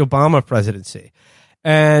of course the Obama presidency,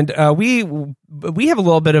 And we have a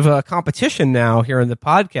little bit of a competition now here in the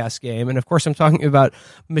podcast game. And of course, I'm talking about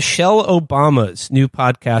Michelle Obama's new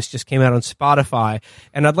podcast just came out on Spotify.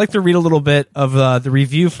 And I'd like to read a little bit of the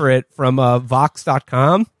review for it from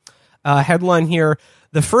Vox.com. Headline here: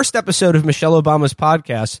 the first episode of Michelle Obama's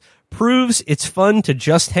podcast proves it's fun to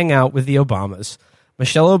just hang out with the Obamas.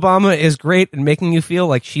 Michelle Obama is great at making you feel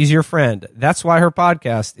like she's your friend. That's why her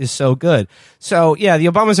podcast is so good. So, yeah, the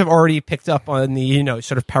Obamas have already picked up on the,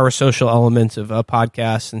 sort of parasocial elements of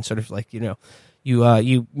podcasts and sort of like,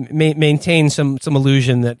 you maintain some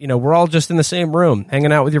illusion that, we're all just in the same room,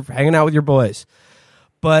 hanging out with your boys.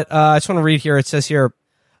 But I just want to read here. It says here,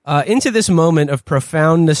 into this moment of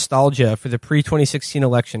profound nostalgia for the pre-2016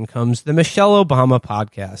 election comes the Michelle Obama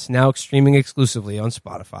podcast, now streaming exclusively on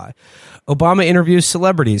Spotify. Obama interviews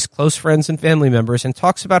celebrities, close friends, and family members and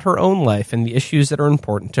talks about her own life and the issues that are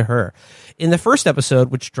important to her. In the first episode,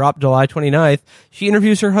 which dropped July 29th, she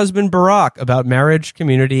interviews her husband Barack about marriage,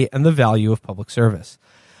 community, and the value of public service.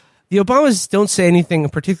 The Obamas don't say anything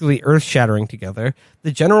particularly earth-shattering together.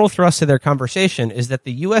 The general thrust of their conversation is that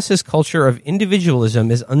the U.S.'s culture of individualism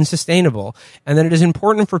is unsustainable and that it is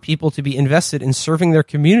important for people to be invested in serving their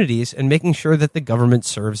communities and making sure that the government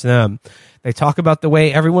serves them. They talk about the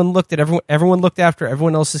way everyone looked after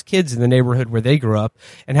everyone else's kids in the neighborhood where they grew up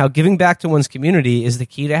and how giving back to one's community is the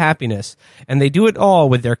key to happiness. And they do it all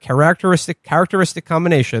with their characteristic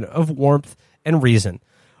combination of warmth and reason.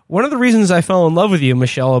 One of the reasons I fell in love with you,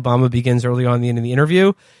 Michelle Obama begins early on in the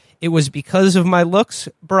interview. It was because of my looks,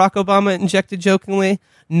 Barack Obama injected jokingly.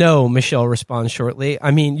 No, Michelle responds shortly.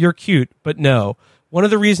 I mean, you're cute, but no. One of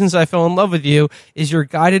the reasons I fell in love with you is you're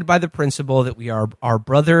guided by the principle that we are our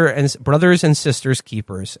brothers and sisters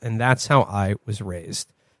keepers, and that's how I was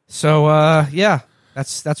raised. So,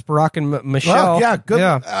 that's Barack and Michelle. Well, yeah, good.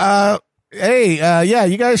 Yeah.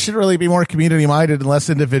 You guys should really be more community-minded and less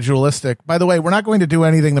individualistic. By the way, we're not going to do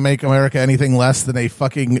anything to make America anything less than a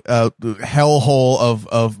fucking hellhole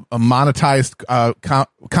of a monetized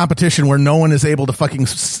competition where no one is able to fucking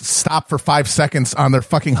stop for 5 seconds on their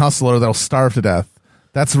fucking hustle or they'll starve to death.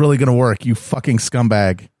 That's really going to work, you fucking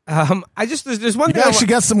scumbag. There's one thing. You guys should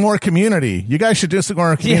get some more community. You guys should do some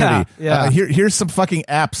more community. Yeah. Here's some fucking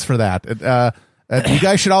apps for that. You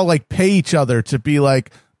guys should all like pay each other to be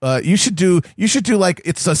like, you should do like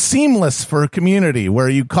it's a Seamless for community where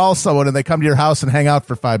you call someone and they come to your house and hang out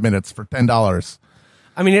for 5 minutes for $10.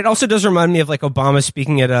 I mean, it also does remind me of like Obama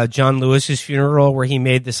speaking at John Lewis's funeral where he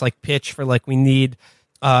made this like pitch for like we need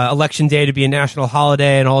election day to be a national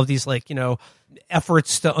holiday and all of these like,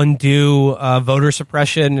 efforts to undo voter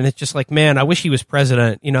suppression. And it's just like, man, I wish he was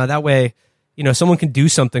president. That way, someone can do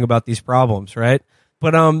something about these problems, right?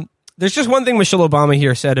 But there's just one thing Michelle Obama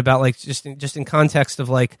here said about like just in context of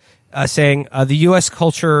like saying the U.S.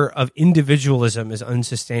 culture of individualism is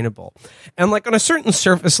unsustainable. And like on a certain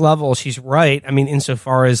surface level, she's right. I mean,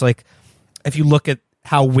 insofar as like if you look at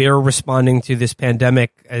how we're responding to this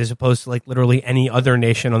pandemic as opposed to like literally any other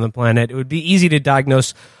nation on the planet, it would be easy to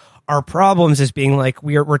diagnose our problems as being like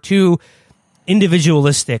we're too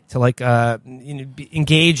individualistic to like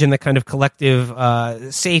engage in the kind of collective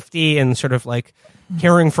safety and sort of like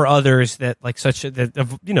caring for others that like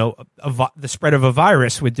the spread of a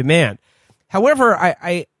virus would demand. However,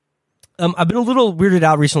 I've been a little weirded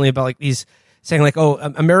out recently about like these saying like, oh,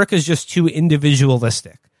 America's just too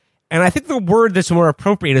individualistic. And I think the word that's more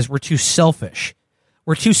appropriate is we're too selfish.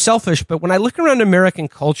 We're too selfish. But when I look around American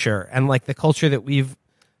culture and like the culture that we've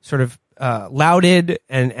sort of lauded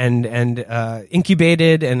and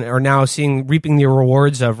incubated and are now reaping the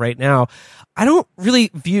rewards of right now, I don't really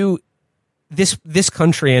view this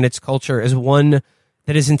country and its culture as one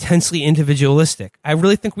that is intensely individualistic. I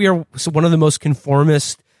really think we are one of the most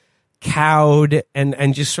conformist, cowed,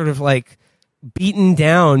 and just sort of like beaten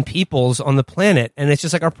down peoples on the planet. And it's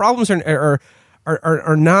just like our problems are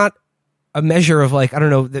not a measure of like, I don't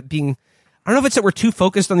know if it's that we're too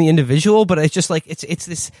focused on the individual, but it's just like it's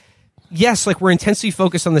this. Yes, like we're intensely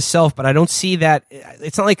focused on the self, but I don't see that.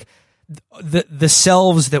 It's not like the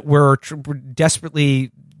selves that we're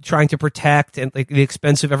desperately trying to protect and like the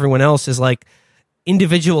expense of everyone else is like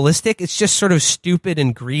individualistic. It's just sort of stupid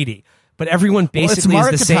and greedy. But everyone basically is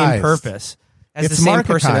the same purpose, has the same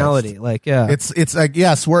personality. Like, yeah, it's like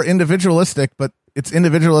yes, we're individualistic, but it's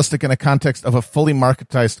individualistic in a context of a fully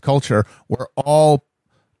marketized culture where all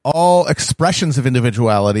expressions of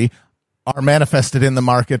individuality are manifested in the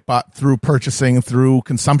market through purchasing, through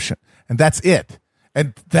consumption, and that's it.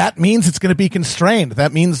 And that means it's going to be constrained.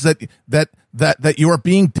 That means that you are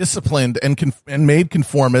being disciplined and made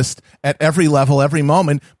conformist at every level, every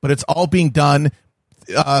moment. But it's all being done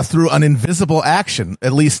through an invisible action.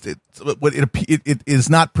 At least it is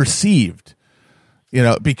not perceived,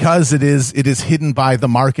 because it is hidden by the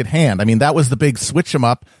market hand. I mean, that was the big switch 'em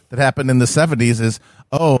up that happened in the 70s is,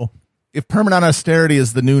 if permanent austerity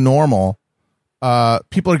is the new normal,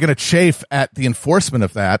 people are going to chafe at the enforcement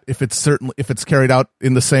of that if it's carried out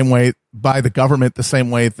in the same way by the government, the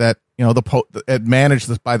same way that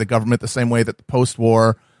managed by the government, the same way that the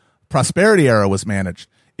post-war prosperity era was managed.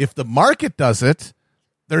 If the market does it,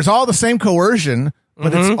 there's all the same coercion,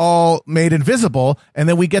 but it's all made invisible, and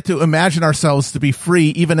then we get to imagine ourselves to be free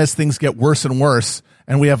even as things get worse and worse,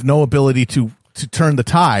 and we have no ability to turn the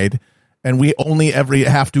tide, and we only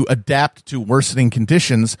have to adapt to worsening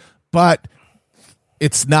conditions, but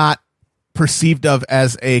it's not perceived of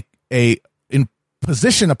as a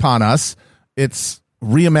imposition upon us. It's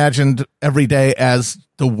reimagined every day as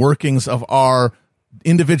the workings of our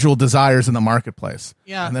individual desires in the marketplace.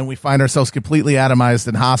 Yeah. And then we find ourselves completely atomized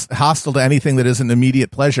and hostile to anything that isn't immediate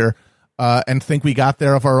pleasure, and think we got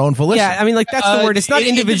there of our own volition. Yeah, I mean, that's the word. It's not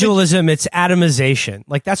individualism, it's atomization.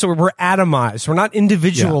 That's what we're atomized. We're not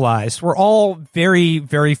individualized. Yeah. We're all very,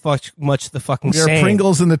 very much the fucking same. We are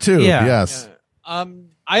Pringles in the tube, yes.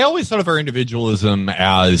 I always thought of our individualism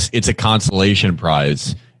as it's a consolation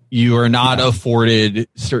prize. You are not afforded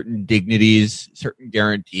certain dignities, certain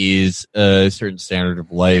guarantees, a certain standard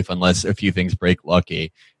of life, unless a few things break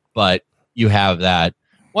lucky. But you have that.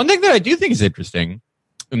 One thing that I do think is interesting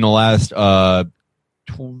in the last 10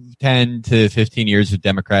 to 15 years of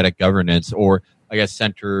democratic governance, or I guess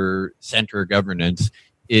center governance,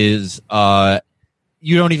 is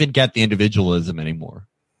you don't even get the individualism anymore.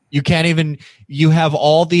 You can't even, you have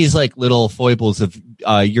all these little foibles of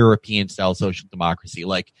European style social democracy.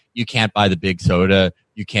 You can't buy the big soda.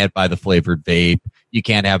 You can't buy the flavored vape. You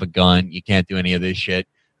can't have a gun. You can't do any of this shit,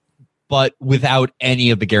 but without any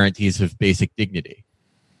of the guarantees of basic dignity.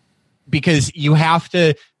 Because you have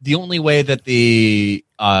to, the only way that the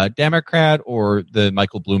Democrat or the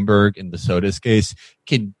Michael Bloomberg in the sodas case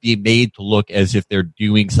can be made to look as if they're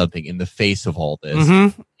doing something in the face of all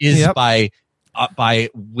this is by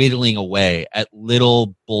whittling away at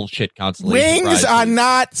little bullshit consolation Wings prizes. are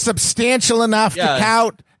not substantial enough to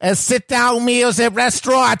count as sit-down meals at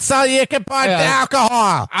restaurants, so you can buy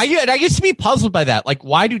alcohol. I used to be puzzled by that.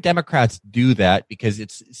 Why do Democrats do that? Because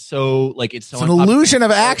it's so it's an illusion of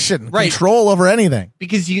action, control over anything.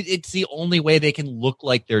 Because it's the only way they can look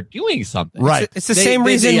like they're doing something. Right. It's the same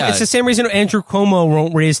reason. It's the same reason Andrew Cuomo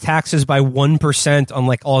won't raise taxes by 1%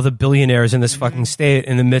 on all the billionaires in this fucking state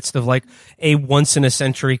in the midst of a once in a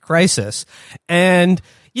century crisis. And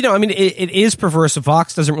it is perverse.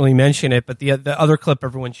 Vox doesn't really mention it, but the other clip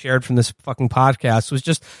everyone shared from this fucking podcast was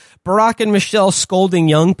just Barack and Michelle scolding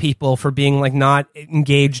young people for being not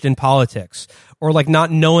engaged in politics, or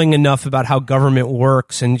not knowing enough about how government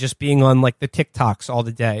works, and just being on the TikToks all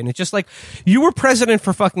the day. And it's just you were president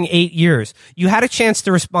for fucking 8 years. You had a chance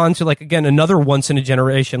to respond to again, another once in a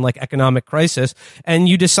generation economic crisis. And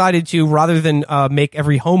you decided to, rather than make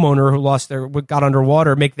every homeowner who got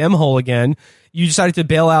underwater, make them whole again, you decided to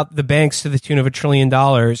bail out the banks to the tune of $1 trillion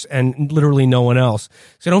and literally no one else.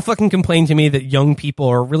 So don't fucking complain to me that young people,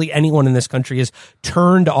 or really anyone in this country, is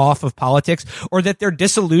turned off of politics, or that their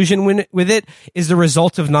disillusion with it is the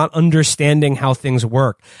result of not understanding how things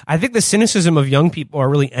work. I think the cynicism of young people, or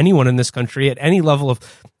really anyone in this country at any level of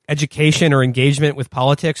education or engagement with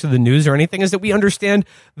politics or the news or anything, is that we understand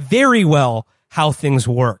very well how things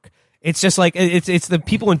work. It's just it's the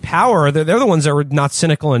people in power. They're the ones that are not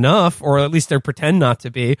cynical enough, or at least they pretend not to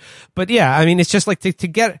be. But yeah, I mean, it's just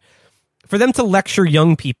for them to lecture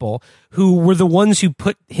young people who were the ones who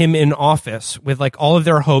put him in office with all of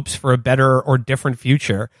their hopes for a better or different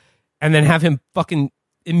future, and then have him fucking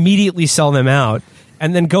immediately sell them out,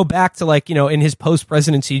 and then go back to in his post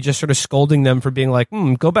presidency, just sort of scolding them for being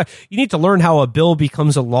go back. You need to learn how a bill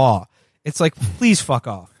becomes a law. It's please fuck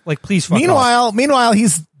off. Please fuck off. Meanwhile,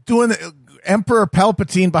 he's doing Emperor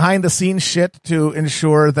Palpatine behind the scenes shit to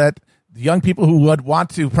ensure that the young people who would want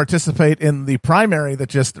to participate in the primary that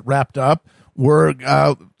just wrapped up were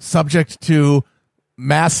subject to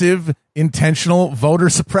massive intentional voter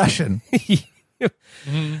suppression.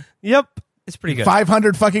 Yep. It's pretty good.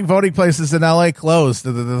 500 fucking voting places in LA closed.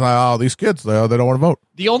 Oh, these kids, they don't want to vote.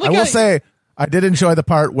 I will say, I did enjoy the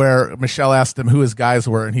part where Michelle asked him who his guys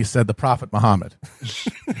were, and he said the Prophet Muhammad.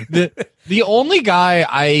 The only guy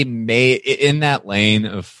I may, in that lane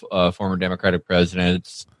of former Democratic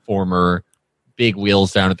presidents, former big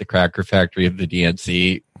wheels down at the cracker factory of the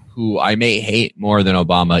DNC, who I may hate more than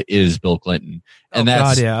Obama, is Bill Clinton. And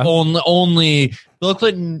only Bill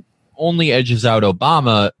Clinton only edges out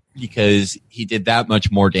Obama because he did that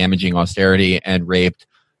much more damaging austerity and raped,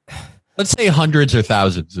 let's say, hundreds or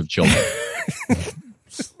thousands of children.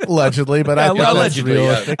 Allegedly, but I think allegedly.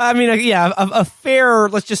 realistic. I mean, a fair,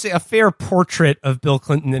 let's just say, a fair portrait of Bill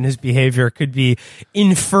Clinton and his behavior could be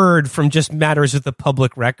inferred from just matters of the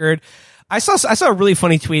public record. I saw a really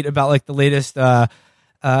funny tweet about like the latest, like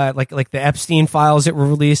the Epstein files that were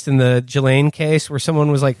released in the Ghislaine case, where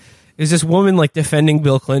someone was like, "Is this woman like defending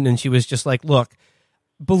Bill Clinton?" And she was just like, "Look,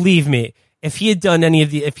 believe me, if he had done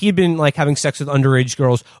if he had been like having sex with underage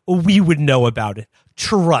girls, we would know about it.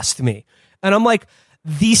 Trust me." And I'm like,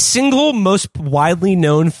 the single most widely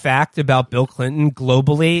known fact about Bill Clinton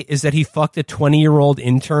globally is that he fucked a 20-year-old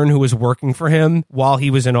intern who was working for him while he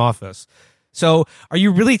was in office. So are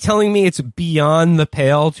you really telling me it's beyond the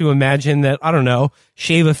pale to imagine that, I don't know,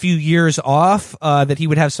 shave a few years off, that he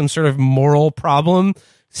would have some sort of moral problem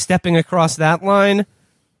stepping across that line?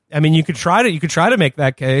 I mean, you could try to make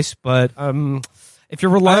that case, but if you're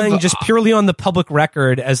relying just purely on the public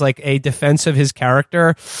record as like a defense of his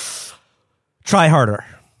character, try harder.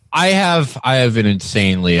 I have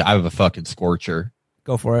a fucking scorcher.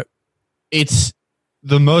 Go for it. It's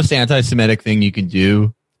the most anti-Semitic thing you can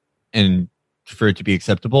do, and for it to be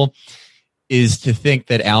acceptable, is to think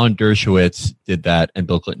that Alan Dershowitz did that and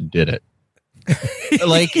Bill Clinton did it.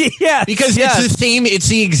 Like, yes, because it's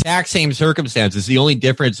the exact same circumstances. The only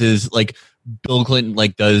difference is like Bill Clinton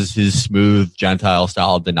like does his smooth Gentile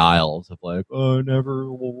style denials of like, oh, never.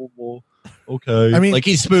 Okay. I mean, like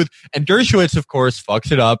he's smooth. And Dershowitz, of course,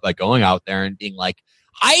 fucks it up by going out there and being like,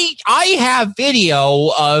 I have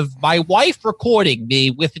video of my wife recording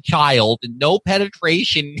me with a child and no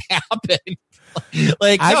penetration happened.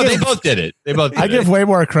 They both did it. I give way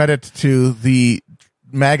more credit to the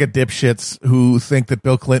MAGA dipshits who think that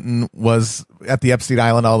Bill Clinton was at the Epstein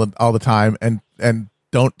Island all the time and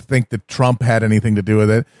don't think that Trump had anything to do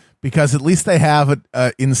with it, because at least they have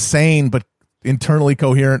an insane but internally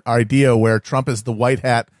coherent idea where Trump is the white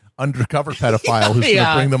hat undercover pedophile who's going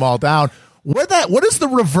to bring them all down. What is the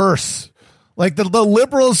reverse? Like the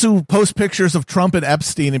liberals who post pictures of Trump and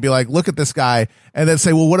Epstein and be like, look at this guy, and then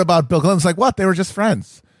say, well, what about Bill Clinton? It's like, what? They were just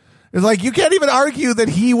friends. It's like, you can't even argue that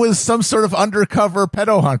he was some sort of undercover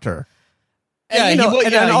pedo hunter. Yeah, he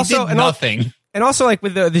did nothing. And also, like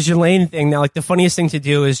with the Ghislaine thing, now, like the funniest thing to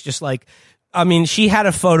do is just like, I mean, she had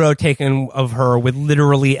a photo taken of her with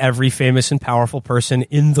literally every famous and powerful person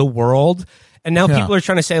in the world. And now people are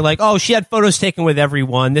trying to say like, oh, she had photos taken with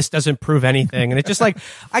everyone. This doesn't prove anything. And it's just like,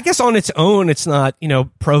 I guess on its own, it's not,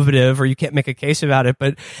 probative, or you can't make a case about it,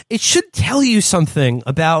 but it should tell you something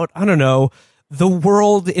about, I don't know, the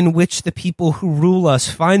world in which the people who rule us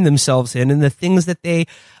find themselves in, and the things that they,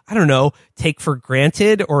 I don't know, take for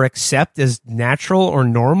granted or accept as natural or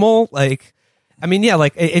normal. Like, I mean, yeah,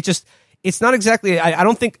 like it's not exactly, I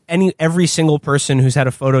don't think every single person who's had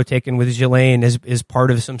a photo taken with Ghislaine is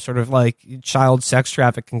part of some sort of like child sex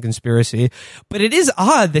trafficking conspiracy, but it is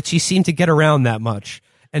odd that she seemed to get around that much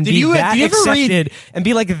and be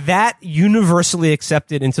that universally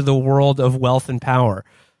accepted into the world of wealth and power.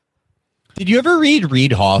 Did you ever read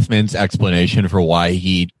Reid Hoffman's explanation for why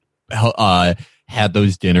he had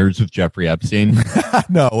those dinners with Jeffrey Epstein?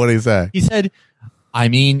 No, what did he say? He said, I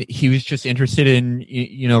mean, he was just interested in,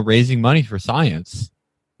 raising money for science.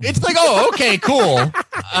 It's like, oh, okay, cool.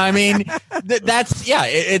 I mean, that's,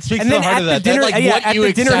 it speaks to the heart of that. Dinner, that's like what you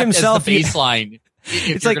accept himself, as the baseline.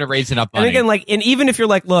 If you're going to raise enough money. And again, and even if you're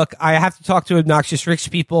like, look, I have to talk to obnoxious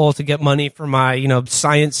rich people to get money for my,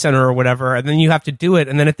 science center or whatever, and then you have to do it.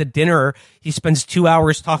 And then at the dinner, he spends 2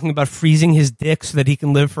 hours talking about freezing his dick so that he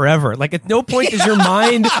can live forever. Like, at no point does your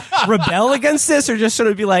mind rebel against this, or just sort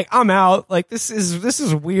of be like, I'm out. Like, this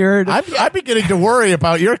is weird. I'm beginning to worry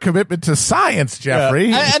about your commitment to science, Jeffrey.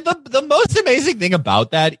 Yeah. And the most amazing thing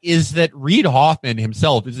about that is that Reid Hoffman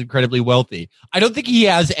himself is incredibly wealthy. I don't think he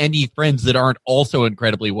has any friends that aren't also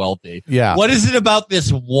incredibly wealthy. Yeah. What is it about this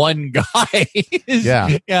one guy? Is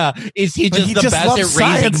he just the best at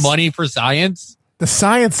raising money for science? The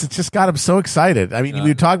science, it just got him so excited. I mean,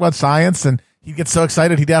 we talk about science and he'd get so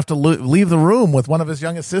excited he'd have to leave the room with one of his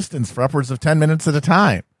young assistants for upwards of 10 minutes at a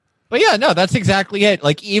time. But yeah, no, that's exactly it.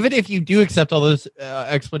 Like, even if you do accept all those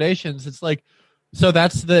explanations, it's like, so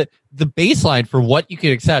that's the baseline for what you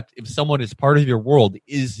can accept if someone is part of your world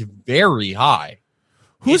is very high.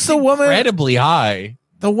 Who's the woman? Incredibly high.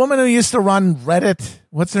 The woman who used to run Reddit.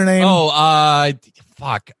 What's her name? Oh,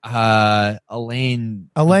 Elaine.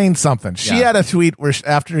 Elaine something. She had a tweet where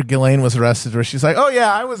after Ghislaine was arrested, where she's like, "Oh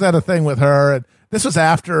yeah, I was at a thing with her." And this was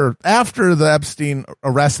after the Epstein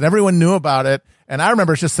arrest, and everyone knew about it. And I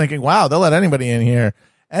remember just thinking, "Wow, they'll let anybody in here."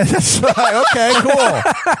 And it's like, okay,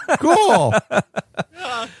 cool.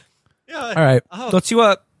 right. So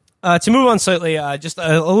to move on slightly, just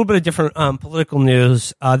a little bit of different political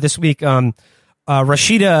news. This week,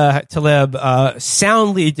 Rashida Tlaib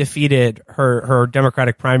soundly defeated her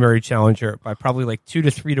Democratic primary challenger by probably like 2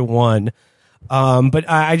 to 3 to 1. But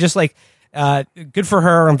I just like good for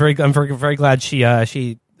her. I'm very glad she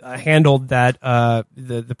handled that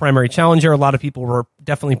the primary challenger. A lot of people were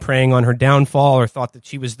definitely preying on her downfall or thought that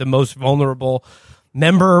she was the most vulnerable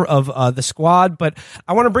member of the squad. But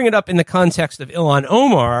I want to bring it up in the context of Ilhan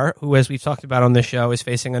Omar, who, as we've talked about on this show, is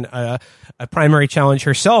facing a primary challenge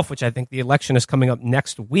herself, which I think the election is coming up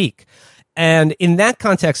next week. And in that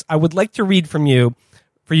context, I would like to read for you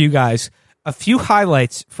guys, a few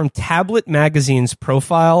highlights from Tablet Magazine's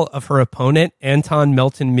profile of her opponent, Anton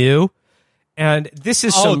Melton Mew. And this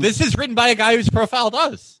is this is written by a guy whose profile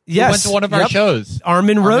does. Yes, who went to one of our shows.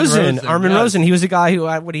 Armin Rosen. He was a guy who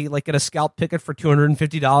would he like get a scalp ticket for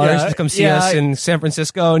 $250 to come see us in San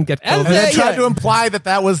Francisco and get COVID. And then tried to imply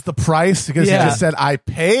that was the price because he just said I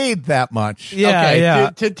paid that much.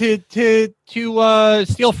 To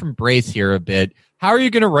steal from Brace here a bit. How are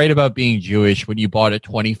you going to write about being Jewish when you bought a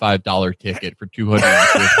 $25 ticket for $250?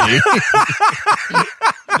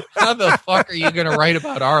 How the fuck are you going to write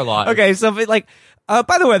about our lives? Okay, so like,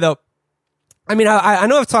 by the way, though, I mean, I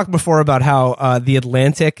know I've talked before about how The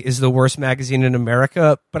Atlantic is the worst magazine in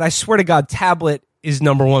America, but I swear to God, Tablet is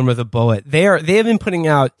number one with a bullet. They have been putting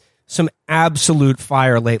out some absolute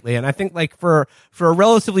fire lately, and I think like for a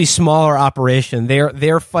relatively smaller operation,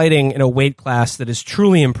 they're fighting in a weight class that is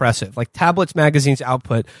truly impressive. Like Tablet's magazine's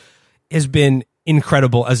output has been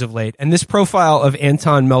incredible as of late, and this profile of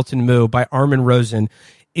Anton Melton Mew by Armin Rosen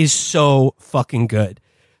is so fucking good.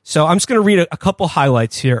 So I'm just going to read a couple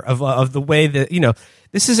highlights here of the way that,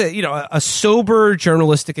 this is a sober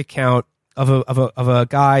journalistic account of a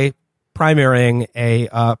guy primarying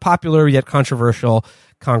a popular yet controversial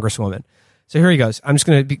congresswoman. So here he goes. I'm just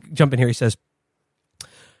going to jump in here. He says,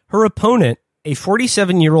 her opponent, a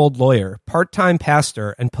 47-year-old lawyer, part-time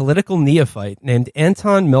pastor, and political neophyte named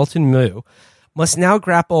Anton Melton Mew, must now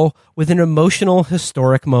grapple with an emotional,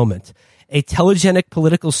 historic moment. A telegenic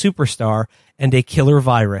political superstar and a killer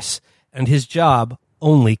virus, and his job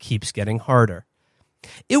only keeps getting harder.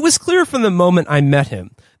 It was clear from the moment I met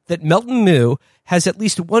him that Melton Mew has at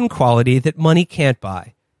least one quality that money can't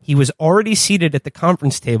buy. He was already seated at the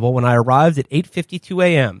conference table when I arrived at 8:52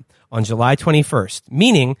 a.m. on July 21st,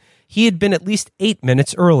 meaning he had been at least 8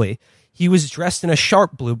 minutes early. He was dressed in a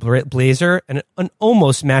sharp blue blazer and an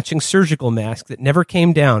almost matching surgical mask that never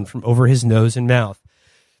came down from over his nose and mouth.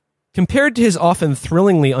 Compared to his often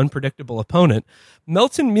thrillingly unpredictable opponent,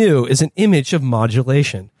 Melton Mew is an image of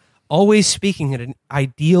modulation, always speaking at an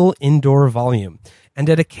ideal indoor volume and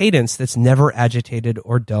at a cadence that's never agitated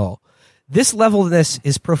or dull. This levelness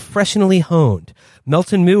is professionally honed.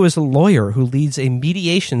 Melton Mew is a lawyer who leads a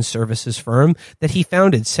mediation services firm that he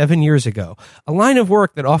founded 7 years ago, a line of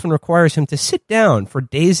work that often requires him to sit down for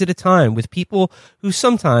days at a time with people who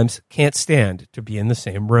sometimes can't stand to be in the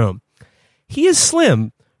same room. He is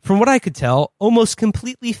slim, from what I could tell, almost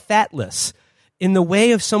completely fatless, in the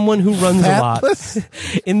way of someone who runs a lot.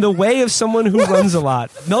 In the way of someone who runs a lot.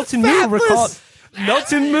 Melton Mew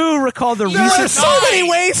recalled the recent... There are so many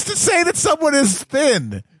ways to say that someone is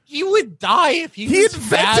thin. He would die if he was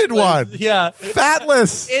invented fatless. one. Yeah.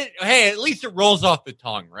 Fatless. Hey, at least it rolls off the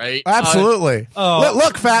tongue, right? Absolutely.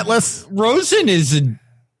 Look, fatless. Rosen is an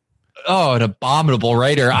abominable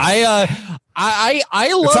writer. I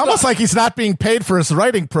love. It's almost like he's not being paid for his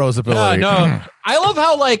writing prose ability. No. I love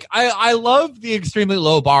how I love the extremely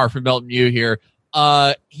low bar for Melton Mew here.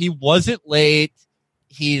 He wasn't late.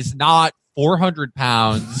 He's not 400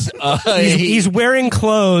 pounds. He's wearing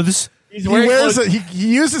clothes. He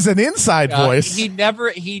uses an inside voice. He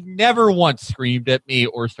never once screamed at me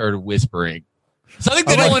or started whispering. Something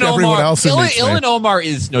that Ilhan Omar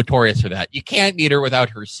is notorious for that. You can't meet her without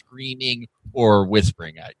her screaming or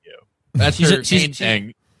whispering at you. That's her main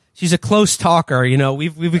thing. She's a close talker,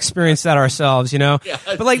 We've experienced that ourselves, Yeah.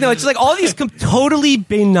 But it's like all these totally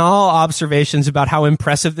banal observations about how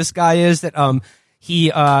impressive this guy is. That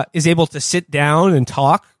he is able to sit down and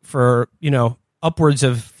talk for upwards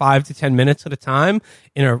of 5 to 10 minutes at a time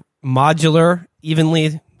in a modular,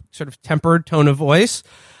 evenly sort of tempered tone of voice.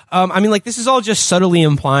 This is all just subtly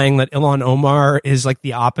implying that Ilhan Omar is like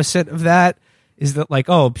the opposite of that. Is that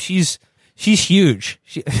she's huge.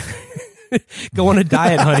 Go on a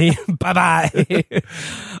diet, honey. Bye-bye.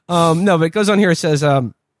 No, but it goes on here. It says,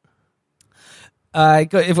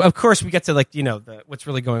 Of course, we get to what's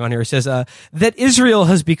really going on here. It says that Israel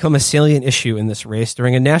has become a salient issue in this race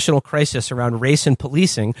during a national crisis around race and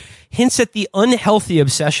policing hints at the unhealthy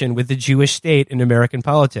obsession with the Jewish state in American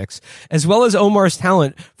politics, as well as Omar's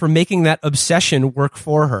talent for making that obsession work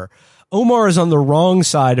for her. Omar is on the wrong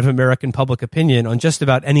side of American public opinion on just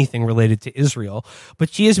about anything related to Israel, but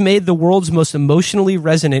she has made the world's most emotionally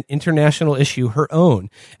resonant international issue her own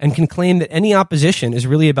and can claim that any opposition is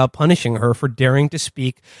really about punishing her for daring to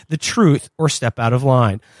speak the truth or step out of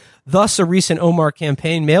line. Thus, a recent Omar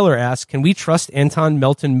campaign mailer asked, can we trust Anton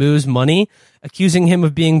Melton Moo's money, accusing him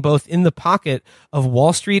of being both in the pocket of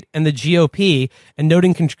Wall Street and the GOP, and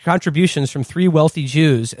noting contributions from 3 wealthy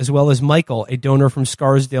Jews, as well as Michael, a donor from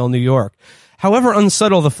Scarsdale, New York. However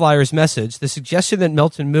unsubtle the flyer's message, the suggestion that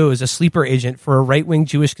Melton Moo is a sleeper agent for a right-wing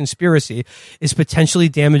Jewish conspiracy is potentially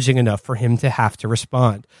damaging enough for him to have to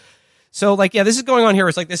respond. So, this is going on here.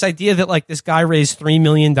 It's this idea that, this guy raised $3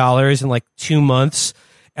 million in, 2 months,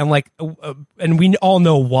 and and we all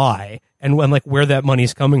know why, and when where that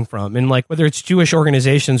money's coming from, and whether it's Jewish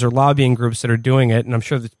organizations or lobbying groups that are doing it, and I'm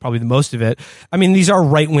sure that's probably the most of it. I mean, these are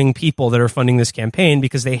right-wing people that are funding this campaign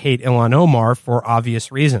because they hate Ilhan Omar for obvious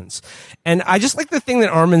reasons. And I just like the thing that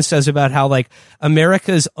Armin says about how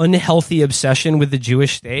America's unhealthy obsession with the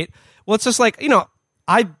Jewish state. Well, it's just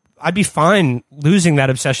I'd be fine losing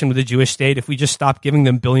that obsession with the Jewish state if we just stopped giving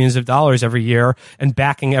them billions of dollars every year and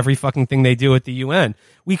backing every fucking thing they do at the UN.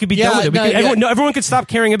 We could be done with it. Everyone could stop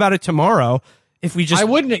caring about it tomorrow if we just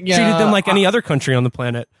treated them like any other country on the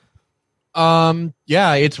planet.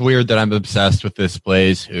 It's weird that I'm obsessed with this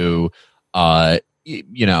place who,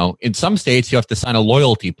 in some states you have to sign a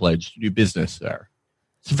loyalty pledge to do business there.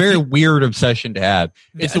 It's a very weird obsession to have.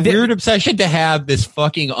 It's a weird obsession to have this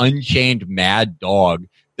fucking unchained mad dog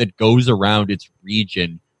that goes around its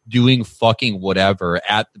region doing fucking whatever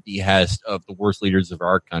at the behest of the worst leaders of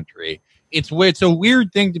our country. It's a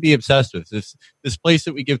weird thing to be obsessed with. This place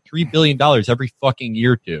that we give $3 billion every fucking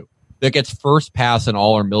year to, that gets first pass on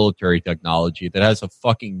all our military technology, that has a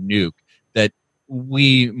fucking nuke that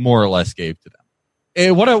we more or less gave to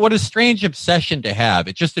them. What a strange obsession to have.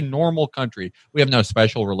 It's just a normal country. We have no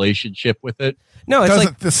special relationship with it. No,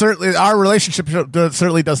 it's certainly our relationship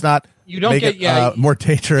certainly does not. You don't make it more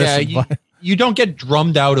dangerous. Yeah, you don't get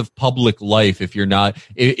drummed out of public life if you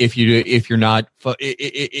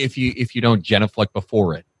don't genuflect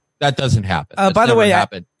before it. That doesn't happen. By the way,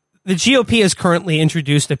 the GOP has currently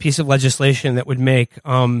introduced a piece of legislation that would make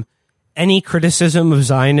any criticism of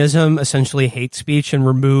Zionism essentially hate speech and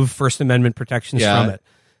remove First Amendment protections from it.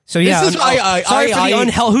 So who has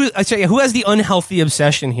the unhealthy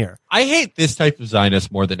obsession here? I hate this type of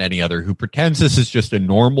Zionist more than any other, who pretends this is just a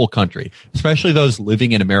normal country, especially those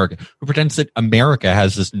living in America, who pretends that America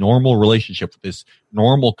has this normal relationship with this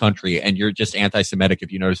normal country, and you're just anti-Semitic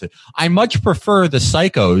if you notice it. I much prefer the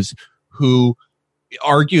psychos who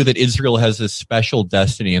argue that Israel has this special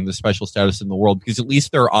destiny and this special status in the world, because at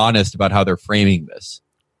least they're honest about how they're framing this.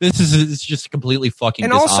 It's just completely fucking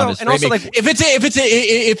dishonest. If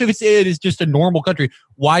it is just a normal country,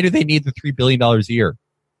 why do they need the $3 billion a year?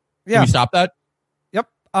 Yeah. Can we stop that? Yep.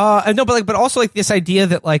 No, but also this idea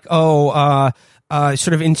that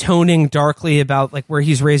sort of intoning darkly about where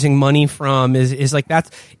he's raising money from is that's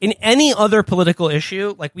in any other political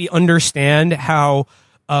issue. We understand how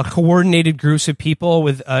coordinated groups of people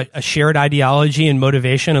with a shared ideology and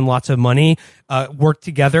motivation and lots of money work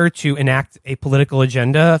together to enact a political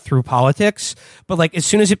agenda through politics. But as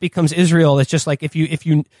soon as it becomes Israel, it's just if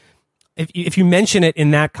you mention it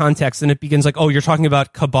in that context, then it begins you're talking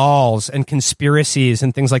about cabals and conspiracies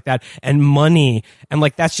and things like that, and money, and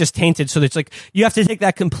that's just tainted. So it's you have to take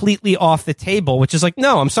that completely off the table, which is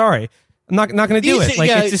no, I'm sorry. I'm not going to do it.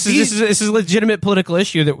 This is a legitimate political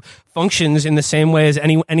issue that functions in the same way as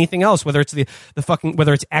anything else. Whether it's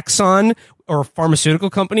whether it's Exxon or pharmaceutical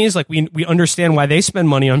companies, we understand why they spend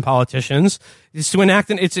money on politicians. It's to enact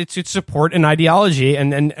it's to support an ideology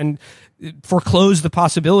and foreclose the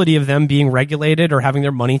possibility of them being regulated or having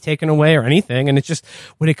their money taken away or anything. And it's just,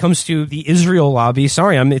 when it comes to the Israel lobby,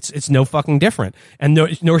 it's no fucking different. And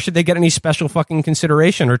nor should they get any special fucking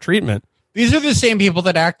consideration or treatment. These are the same people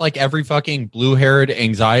that act like every fucking blue-haired,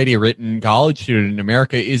 anxiety-ridden college student in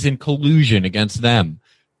America is in collusion against them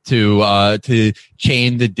to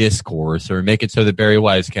chain the discourse or make it so that Barry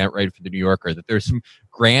Weiss can't write for the New Yorker, that there's some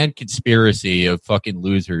grand conspiracy of fucking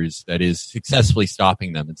losers that is successfully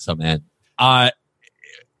stopping them at some end.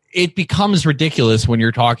 It becomes ridiculous when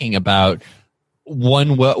you're talking about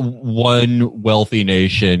one wealthy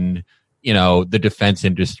nation, the defense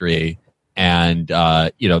industry, and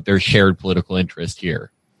their shared political interest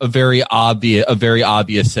here. A very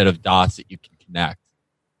obvious set of dots that you can connect.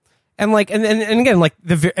 And like, and again, like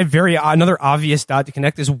another obvious dot to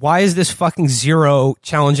connect is why is this fucking Zero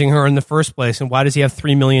challenging her in the first place, and why does he have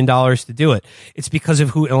 $3 million to do it? It's because of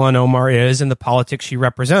who Ilhan Omar is and the politics she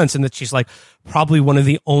represents, and that she's like probably one of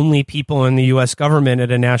the only people in the U.S. government at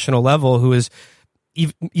a national level who is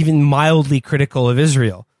even mildly critical of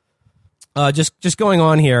Israel. Just going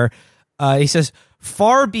on here, he says,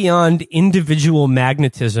 far beyond individual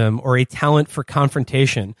magnetism or a talent for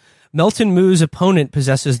confrontation, Melton Moo's opponent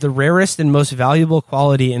possesses the rarest and most valuable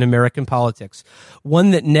quality in American politics,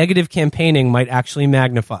 one that negative campaigning might actually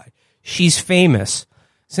magnify. She's famous.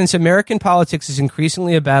 Since American politics is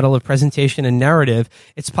increasingly a battle of presentation and narrative,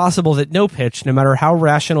 it's possible that no pitch, no matter how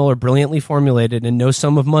rational or brilliantly formulated, and no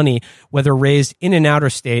sum of money, whether raised in and out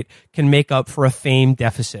of state, can make up for a fame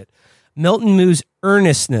deficit. Melton Moo's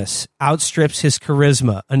earnestness outstrips his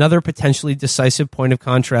charisma, another potentially decisive point of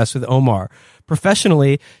contrast with Omar.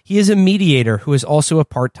 Professionally, he is a mediator who is also a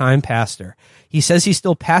part-time pastor. He says he's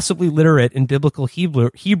still passively literate in biblical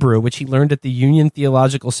Hebrew, which he learned at the Union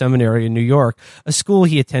Theological Seminary in New York, a school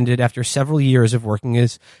he attended after several years of working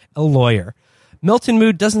as a lawyer. Melton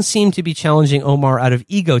Moo doesn't seem to be challenging Omar out of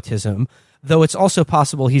egotism, though it's also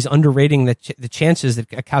possible he's underrating the chances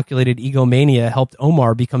that a calculated egomania helped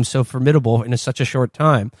Omar become so formidable in such a short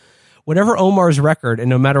time. Whatever Omar's record, and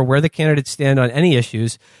no matter where the candidates stand on any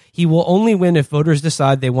issues, he will only win if voters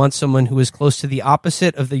decide they want someone who is close to the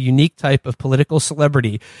opposite of the unique type of political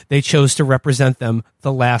celebrity they chose to represent them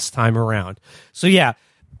the last time around. So yeah,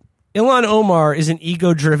 Ilhan Omar is an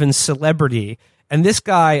ego-driven celebrity, and this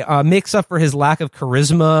guy makes up for his lack of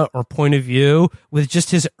charisma or point of view with just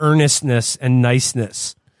his earnestness and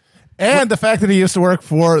niceness. And the fact that he used to work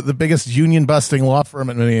for the biggest union-busting law firm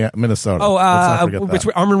in Minnesota. Which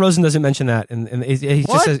Armin Rosen doesn't mention that. And he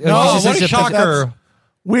what? Just says, no, what a shocker.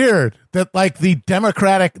 Weird that like the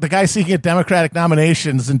guy seeking a Democratic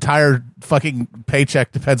nomination's entire fucking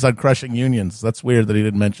paycheck depends on crushing unions. That's weird that he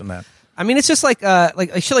didn't mention that. I mean, it's just like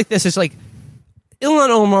shit like this. It's like Ilhan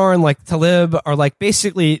Omar and like Talib are like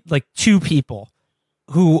basically like two people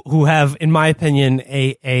who have, in my opinion,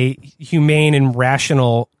 a humane and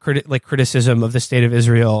rational criticism of the state of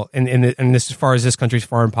Israel and this as far as this country's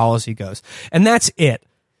foreign policy goes. And that's it.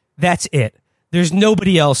 That's it. There's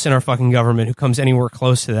nobody else in our fucking government who comes anywhere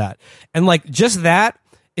close to that. And like just that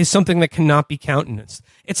is something that cannot be countenanced.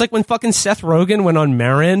 It's like when fucking Seth Rogen went on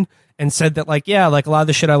Marin and said that like, yeah, like a lot of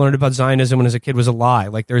the shit I learned about Zionism when I was a kid was a lie.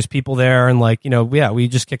 Like there's people there and like, you know, yeah, we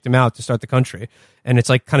just kicked him out to start the country. And it's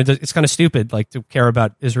like it's kind of stupid, like to care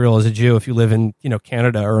about Israel as a Jew if you live in, you know,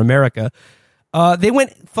 Canada or America. They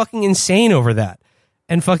went fucking insane over that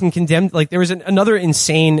and fucking condemned. Like there was another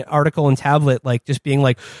insane article in Tablet, like just being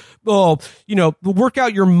like, oh, you know, work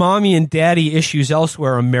out your mommy and daddy issues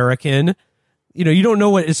elsewhere, American. You know, you don't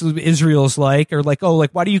know what Israel's like, or like, oh,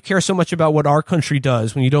 like, why do you care so much about what our country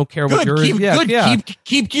does when you don't care what yours?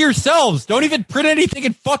 Keep to yourselves. Don't even print anything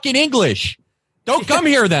in fucking English. Don't come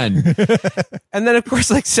here then. And then, of course,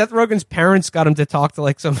 like Seth Rogen's parents got him to talk to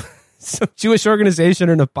like some Jewish organization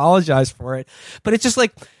and apologize for it. But it's just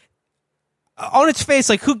like on its face,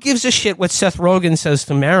 like who gives a shit what Seth Rogen says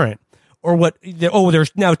to Marin? Or what? Oh,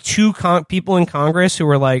 there's now two people in Congress who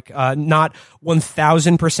are like not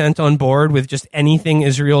 1,000% on board with just anything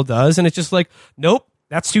Israel does, and it's just like, nope,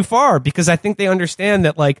 that's too far. Because I think they understand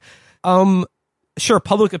that, like, sure,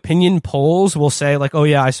 public opinion polls will say like, oh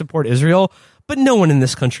yeah, I support Israel, but no one in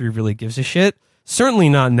this country really gives a shit. Certainly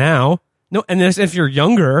not now. No, and if you're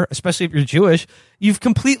younger, especially if you're Jewish, you've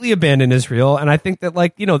completely abandoned Israel. And I think that,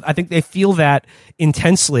 like, you know, I think they feel that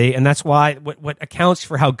intensely. And that's why what accounts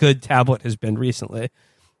for how good Tablet has been recently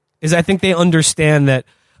is I think they understand that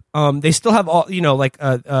they still have all, you know, like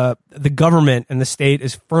the government and the state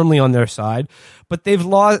is firmly on their side, but they've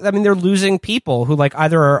lost. I mean, they're losing people who like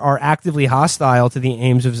either are actively hostile to the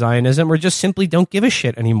aims of Zionism or just simply don't give a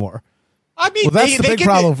shit anymore. I mean, well, that's the big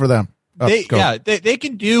problem for them. They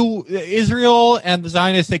can do Israel and the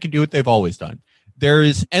Zionists. They can do what they've always done.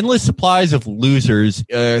 There's endless supplies of losers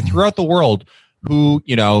throughout the world who,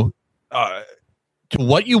 you know, to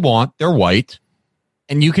what you want, they're white,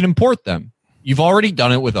 and you can import them. You've already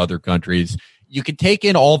done it with other countries. You can take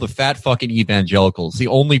in all the fat fucking evangelicals, the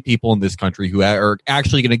only people in this country who are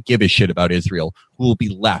actually going to give a shit about Israel, who will be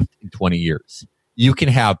left in 20 years. You can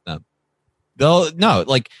have them.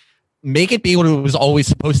 Make it be what it was always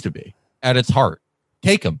supposed to be. At its heart,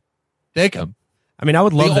 take them. I mean, I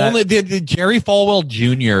would love that. The Jerry Falwell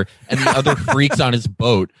Jr. and the other freaks on his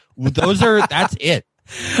boat. That's it.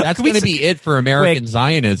 That's going to be it for American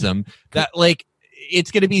Zionism. That like,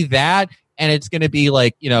 it's going to be that, and it's going to be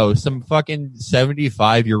like, you know, some fucking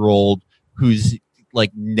 75-year-old who's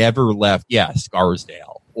like never left,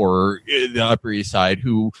 Scarsdale or the Upper East Side,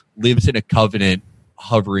 who lives in a Covenant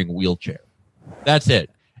hovering wheelchair. That's it.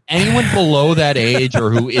 Anyone below that age or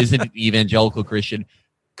who isn't an evangelical Christian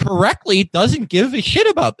correctly doesn't give a shit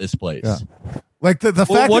about this place. Yeah. Like the fact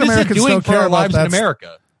that Americans don't care about that, in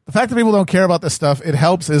America. The fact that people don't care about this stuff, it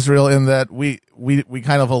helps Israel in that we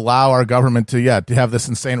kind of allow our government to have this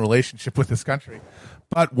insane relationship with this country.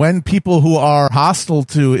 But when people who are hostile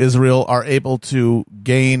to Israel are able to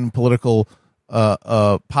gain political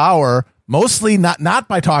power, mostly not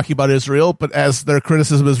by talking about Israel, but as their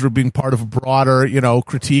criticism is being part of a broader,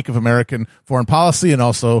 critique of American foreign policy and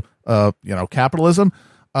also, capitalism.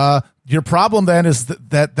 Your problem then is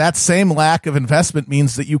that same lack of investment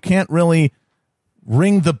means that you can't really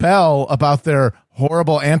ring the bell about their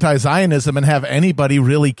horrible anti-Zionism and have anybody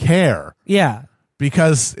really care. Yeah.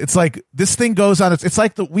 Because it's like this thing goes on. It's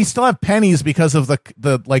like we still have pennies because of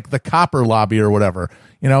the copper lobby or whatever.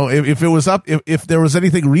 If it was if there was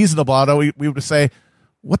anything reasonable out of it, we would say,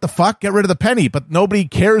 what the fuck? Get rid of the penny. But nobody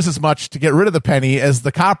cares as much to get rid of the penny as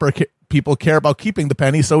the copper people care about keeping the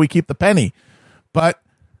penny. So we keep the penny. But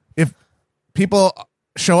if people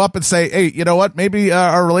show up and say, hey, you know what? Maybe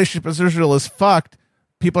our relationship with Israel is fucked.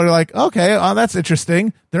 People are like, okay, that's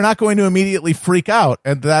interesting. They're not going to immediately freak out.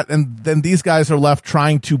 And then these guys are left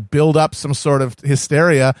trying to build up some sort of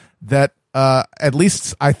hysteria that at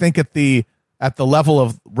least I think at the level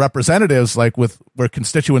of representatives, like where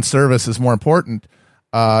constituent service is more important,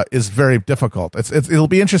 is very difficult. It'll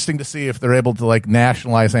be interesting to see if they're able to like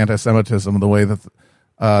nationalize anti-Semitism the way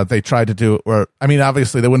that they tried to do it. Or, I mean,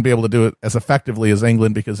 obviously they wouldn't be able to do it as effectively as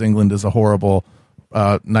England because England is a horrible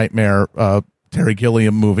nightmare Terry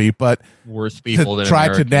Gilliam movie, but worse people to than try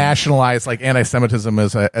Americans. to nationalize like anti-Semitism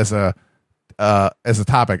as a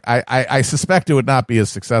topic, I suspect it would not be as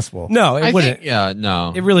successful. No, it wouldn't.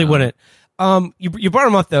 No, it really wouldn't. You brought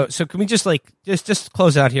him up though, so can we just just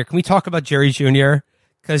close out here? Can we talk about Jerry Jr.?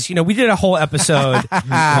 Because we did a whole episode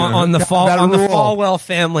on the Falwell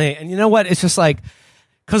family, and you know what? It's just like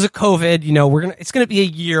because of COVID, it's gonna be a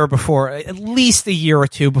year before, at least a year or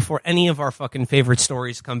two before any of our fucking favorite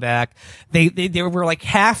stories come back. They were like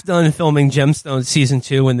half done filming Gemstones season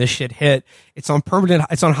 2 when this shit hit. It's on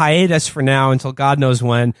hiatus for now until God knows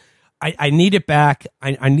when. I need it back.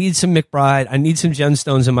 I need some McBride. I need some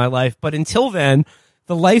Gemstones in my life. But until then,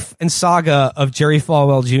 the life and saga of Jerry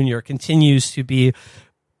Falwell Jr. continues to be,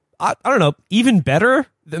 I don't know, even better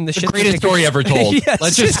than the greatest story ever told. Yes,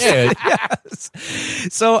 let's just say it. Yes.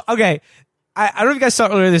 So, okay. I don't know if you guys saw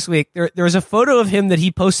earlier this week. There was a photo of him that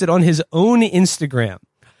he posted on his own Instagram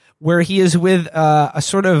where he is with a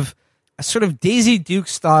sort of Daisy Duke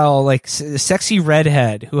style, like sexy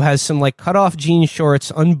redhead who has some like cut off jean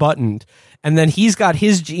shorts unbuttoned. And then he's got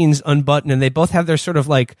his jeans unbuttoned and they both have their sort of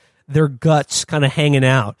like their guts kind of hanging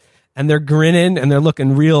out and they're grinning and they're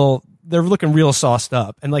looking real sauced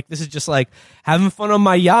up. And like, this is just like having fun on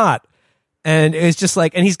my yacht. And it's just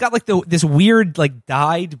like, and he's got like this weird, like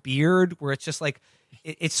dyed beard where it's just like,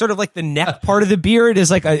 it's sort of like the neck part of the beard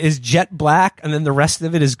is jet black. And then the rest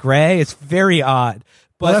of it is gray. It's very odd.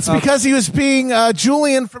 But that's because he was being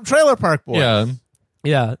Julian from Trailer Park Boys.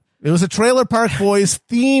 Yeah. It was a Trailer Park Boys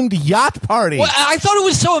themed yacht party. Well, I thought it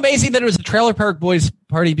was so amazing that it was a Trailer Park Boys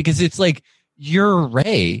party because it's like, you're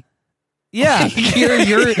Ray. Yeah,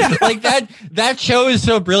 you're like that show is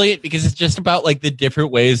so brilliant because it's just about like the different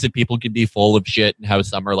ways that people can be full of shit and how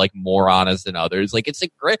some are like more honest than others. Like it's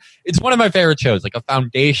one of my favorite shows, like a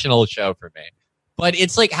foundational show for me. But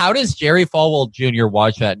it's like, how does Jerry Falwell Jr.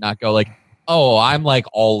 watch that and not go like, oh, I'm like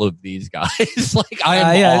all of these guys. Like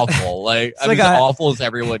I'm awful. Like I'm as awful as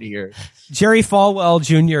everyone here. Jerry Falwell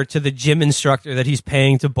Jr. to the gym instructor that he's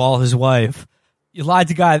paying to ball his wife. You lied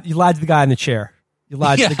to the guy in the chair. You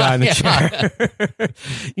lied to the guy in the chair.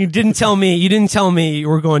 You didn't tell me you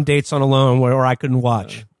were going dates on alone where I couldn't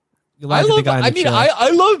watch. You lied to the guy in the chair. I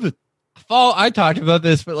love Fall. I talked about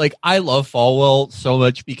this, but like I love Falwell so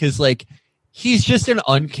much because like he's just an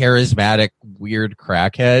uncharismatic, weird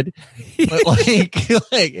crackhead. But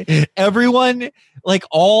like everyone, like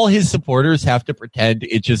all his supporters have to pretend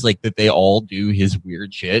it's just like that they all do his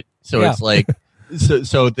weird shit. So it's like.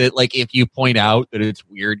 So that like if you point out that it's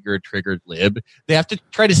weird, you're a triggered lib. They have to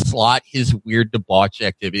try to slot his weird debauch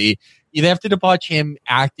activity. They have to debauch him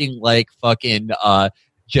acting like fucking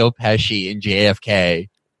Joe Pesci in JFK.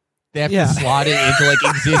 They have to slot it into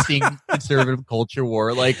like existing conservative culture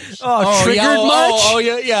war. Like triggered much? Oh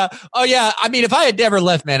yeah. I mean, if I had never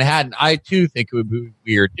left Manhattan, I too think it would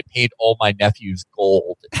weird to paint all my nephews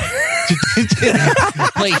gold to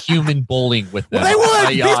play human bowling with them. Well,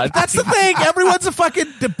 they would. That's the thing. Everyone's a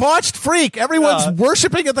fucking debauched freak. Everyone's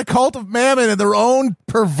worshiping at the cult of Mammon and their own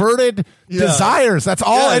perverted desires. That's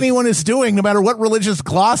all anyone is doing, no matter what religious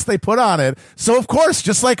gloss they put on it. So, of course,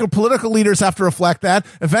 just like political leaders have to reflect that,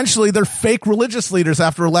 eventually their fake religious leaders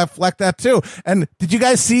have to reflect that too. And did you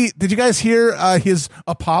guys hear his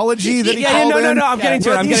apology that he called in? No. I'm getting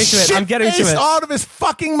to it. Out of his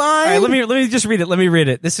fucking mind. All right, let me just read it. Let me read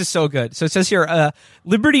it. This is so good. So it says here,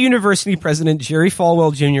 Liberty University President Jerry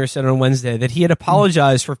Falwell Jr. said on Wednesday that he had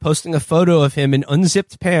apologized for posting a photo of him in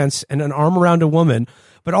unzipped pants and an arm around a woman,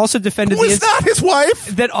 but also defended not his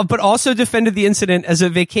wife. But also defended the incident as a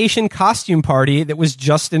vacation costume party that was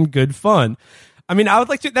just in good fun. I mean, I would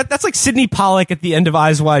like to. That's like Sidney Pollack at the end of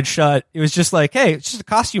Eyes Wide Shut. It was just like, hey, it's just a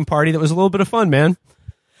costume party that was a little bit of fun, man.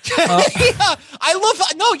 I love.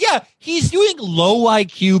 No, yeah, he's doing low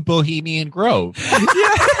IQ Bohemian Grove.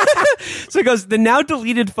 So it goes, the now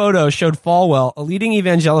deleted photo showed Falwell, a leading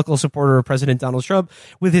evangelical supporter of President Donald Trump,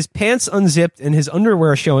 with his pants unzipped and his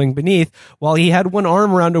underwear showing beneath, while he had one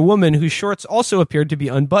arm around a woman whose shorts also appeared to be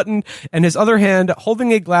unbuttoned, and his other hand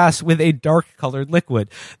holding a glass with a dark-colored liquid.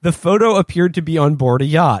 The photo appeared to be on board a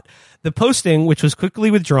yacht. The posting, which was quickly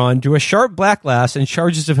withdrawn, drew a sharp backlash and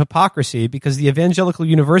charges of hypocrisy because the evangelical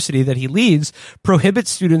university that he leads prohibits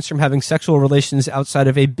students from having sexual relations outside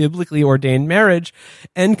of a biblically ordained marriage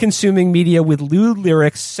and consuming media with lewd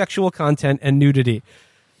lyrics, sexual content, and nudity.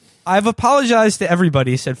 I've apologized to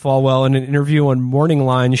everybody, said Falwell in an interview on Morning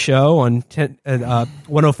Line show on 105.9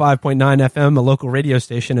 FM, a local radio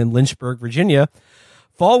station in Lynchburg, Virginia,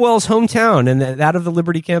 Falwell's hometown and that of the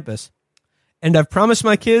Liberty campus. And I've promised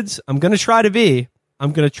my kids I'm going to try to be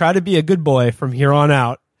a good boy from here on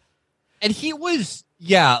out. And he was,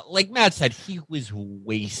 like Matt said, he was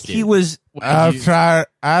wasted. He was. I'll try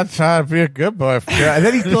to be a good boy from here. And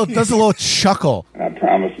then he does a little chuckle. I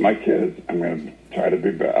promised my kids I'm going to try to be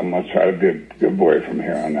a good boy from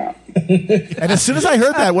here on out. And as soon as I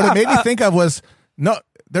heard that, what it made me think of was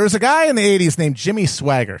there was a guy in the 80s named Jimmy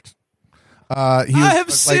Swaggart. I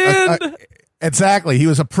have sinned. Exactly. He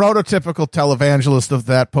was a prototypical televangelist of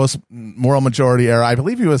that post-moral majority era. I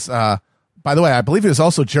believe he was, by the way, I believe he was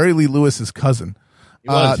also Jerry Lee Lewis's cousin.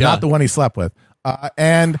 Not the one he slept with.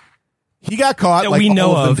 And he got caught, that like we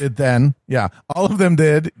know all of them did then. Yeah, all of them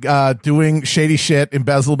did, doing shady shit,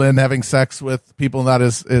 embezzlement, having sex with people not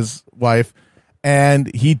his wife.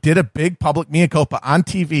 And he did a big public mea culpa on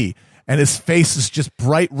TV. And his face is just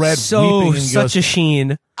bright red, weeping. And such a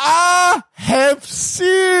sheen. I have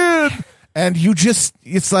sinned. And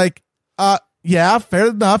it's like, yeah, fair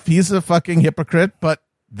enough. He's a fucking hypocrite, but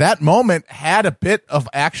that moment had a bit of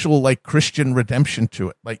actual like Christian redemption to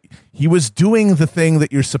it. Like he was doing the thing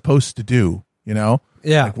that you're supposed to do, you know?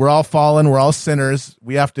 Yeah. Like, we're all fallen. We're all sinners.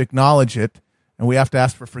 We have to acknowledge it and we have to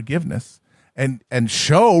ask for forgiveness and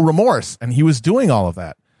show remorse. And he was doing all of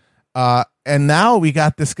that. And now we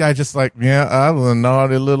got this guy just like, yeah, I was a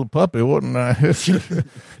naughty little puppy, wouldn't I?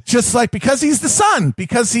 Just like, because he's the son,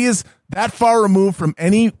 because he is that far removed from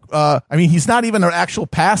any, he's not even an actual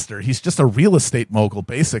pastor. He's just a real estate mogul,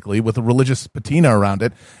 basically, with a religious patina around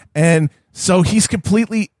it. And so he's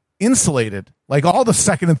completely insulated, like all the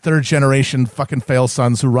second and third generation fucking fail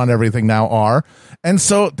sons who run everything now are. And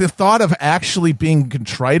so the thought of actually being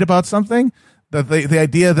contrite about something, the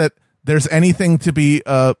idea that there's anything to be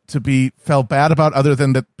felt bad about other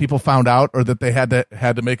than that people found out or that they had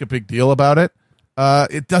to make a big deal about it.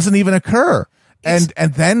 It doesn't even occur. And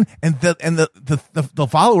the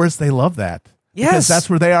followers, they love that. Yes. Because that's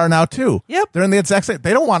where they are now too. Yep. They're in the exact same,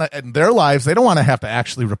 they don't want to, in their lives, they don't want to have to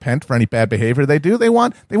actually repent for any bad behavior they do. They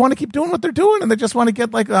want to keep doing what they're doing, and they just want to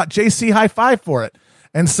get like a JC high five for it.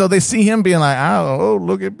 And so they see him being like, oh,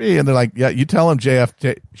 look at me. And they're like, yeah, you tell him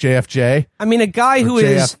JFJ. I mean, a guy who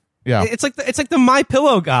is, yeah, it's like the My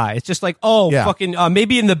Pillow guy. It's just like, fucking,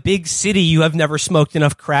 maybe in the big city you have never smoked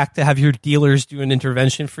enough crack to have your dealers do an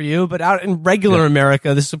intervention for you, but out in regular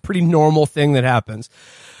America, this is a pretty normal thing that happens.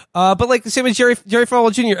 But like the same as Jerry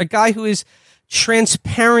Falwell Jr., a guy who is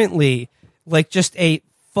transparently like just a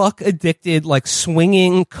fuck addicted, like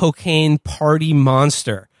swinging cocaine party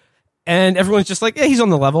monster, and everyone's just like, yeah, he's on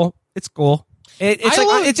the level. It's cool.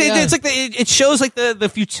 It shows like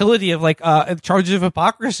the futility of like charges of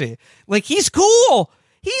hypocrisy. Like he's cool.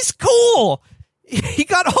 He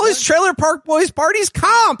got all his Trailer Park Boys parties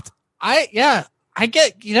comped. I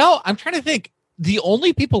get. I'm trying to think. The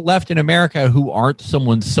only people left in America who aren't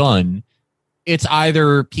someone's son, it's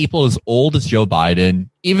either people as old as Joe Biden,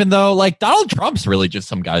 even though like Donald Trump's really just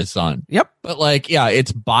some guy's son. Yep. But like, yeah,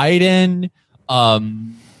 it's Biden,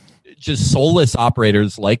 just soulless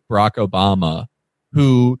operators like Barack Obama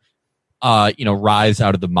who, rise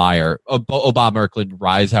out of the mire. Obama or Clinton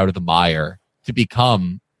rise out of the mire to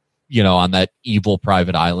become, on that evil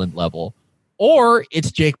private island level. Or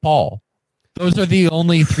it's Jake Paul. Those are the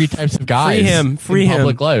only three types of guys Free him.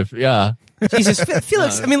 Public life. Yeah. Jesus,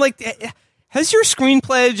 Felix, I mean, like, has your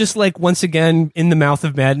screenplay just like once again in the Mouth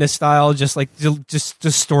of Madness style, just like just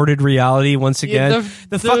distorted reality once again? Yeah,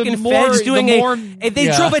 the fucking feds doing they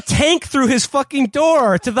drove a tank through his fucking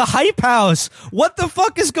door to the hype house. What the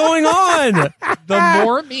fuck is going on? The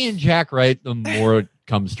more me and Jack write, the more it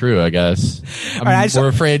comes true, I guess. We're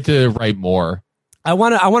afraid to write more. I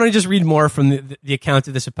want to just read more from the account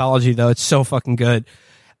of this apology, though. It's so fucking good.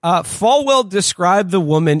 Falwell described the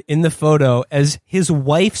woman in the photo as his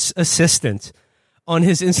wife's assistant on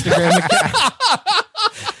his Instagram account.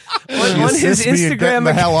 on his Instagram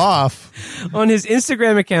the hell off. On his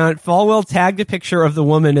Instagram account, Falwell tagged a picture of the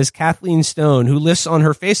woman as Kathleen Stone, who lists on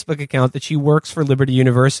her Facebook account that she works for Liberty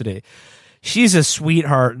University. She's a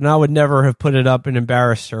sweetheart, and I would never have put it up and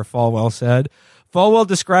embarrassed her, Falwell said. Falwell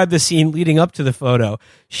described the scene leading up to the photo.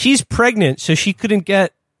 She's pregnant, so she couldn't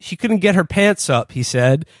get her pants up, he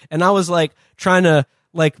said. And I was like trying to,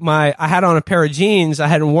 I had on a pair of jeans I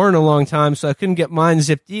hadn't worn in a long time, so I couldn't get mine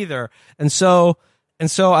zipped either. And so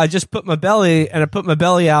I just put my belly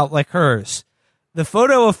out like hers. The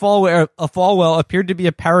photo of Falwell appeared to be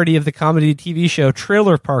a parody of the comedy TV show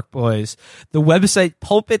Trailer Park Boys. The website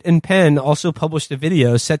Pulpit and Pen also published a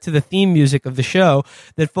video set to the theme music of the show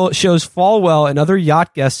that shows Falwell and other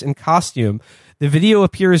yacht guests in costume. The video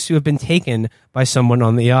appears to have been taken by someone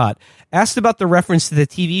on the yacht. Asked about the reference to the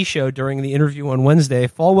TV show during the interview on Wednesday,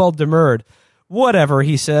 Falwell demurred. Whatever,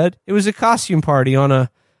 he said. It was a costume party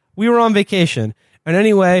we were on vacation. And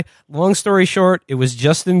anyway, long story short, it was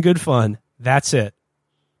just in good fun. That's it.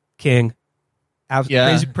 King.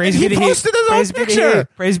 Yeah. Praise he be to posted his own picture.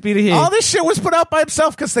 Praise be to he. All this shit was put out by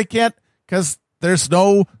himself because there's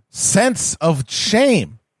no sense of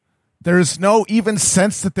shame. There's no even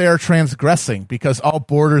sense that they are transgressing because all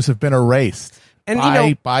borders have been erased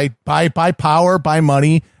by power, by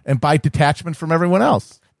money, and by detachment from everyone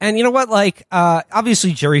else. And you know what?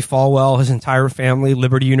 Obviously Jerry Falwell, his entire family,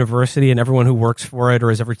 Liberty University, and everyone who works for it or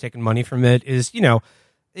has ever taken money from it is,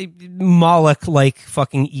 Moloch-like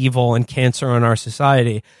fucking evil and cancer on our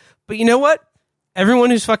society. But you know what? Everyone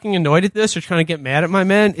who's fucking annoyed at this or trying to get mad at my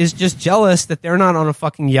man is just jealous that they're not on a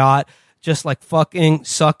fucking yacht, just like fucking,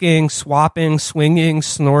 sucking, swapping, swinging,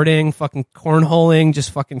 snorting, fucking cornholing,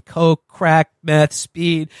 just fucking coke, crack, meth,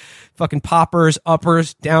 speed, fucking poppers,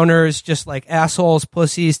 uppers, downers, just like assholes,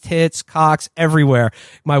 pussies, tits, cocks, everywhere.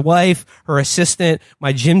 My wife, her assistant,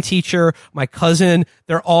 my gym teacher, my cousin,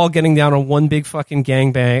 they're all getting down on one big fucking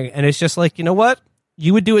gangbang. And it's just like, you know what?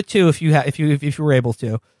 You would do it too if you were able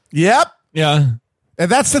to. Yep. Yeah.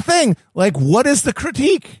 And that's the thing. What is the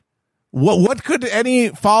critique? What could any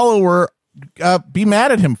follower be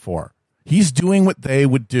mad at him for? He's doing what they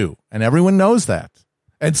would do, and everyone knows that.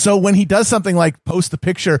 And so when he does something like post the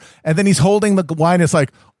picture, and then he's holding the wine, it's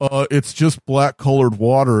like, it's just black colored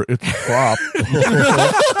water. It's a prop.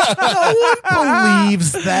 No one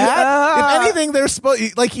believes that. If anything, they're supposed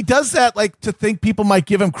he does that to think people might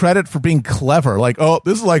give him credit for being clever.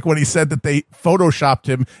 This is like when he said that they photoshopped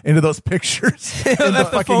him into those pictures in the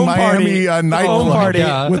fucking Miami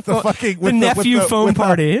nightclub with the fucking nephew foam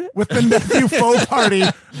party with the nephew foam party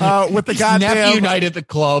with the goddamn nephew night at the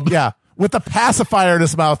club. Yeah. With the pacifier in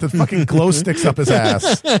his mouth and fucking glow sticks up his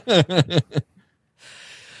ass.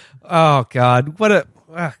 Oh God! What a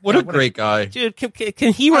great guy, dude!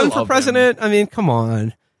 Can he run for president? Him. I mean, come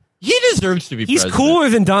on. He deserves to be. He's president. cooler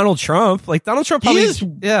than Donald Trump. Donald Trump probably is.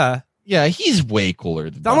 Yeah, he's way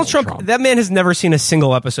cooler than Donald Trump. That man has never seen a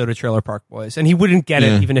single episode of Trailer Park Boys, and he wouldn't get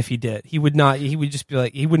it even if he did. He would not. He would just be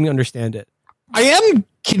like, he wouldn't understand it. I am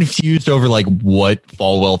confused over what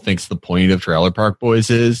Falwell thinks the point of Trailer Park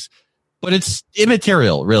Boys is. But it's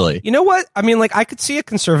immaterial, really. You know what? I mean, I could see a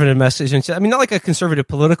conservative message. I mean, not like a conservative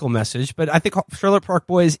political message, but I think Trailer Park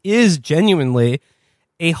Boys is genuinely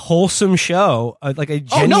a wholesome show. A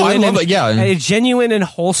genuine and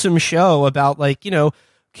wholesome show about,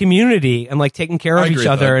 community and, taking care of each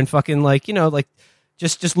other and fucking,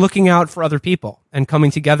 just looking out for other people and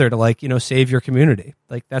coming together to, save your community.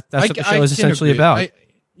 That's what the show is essentially about.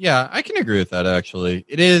 I can agree with that, actually.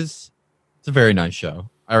 It's a very nice show.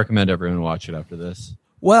 I recommend everyone watch it after this.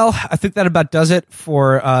 Well, I think that about does it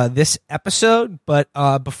for this episode. But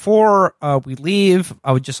before we leave,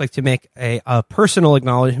 I would just like to make a personal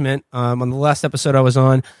acknowledgement. On the last episode I was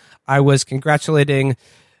on, I was congratulating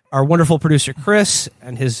our wonderful producer Chris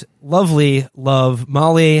and his lovely love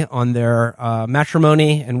Molly on their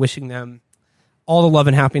matrimony, and wishing them all the love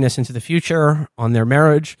and happiness into the future on their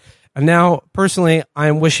marriage. And now, personally, I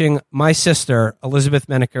am wishing my sister, Elizabeth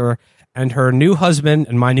Menaker, and her new husband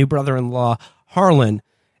and my new brother-in-law, Harlan,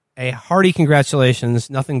 a hearty congratulations.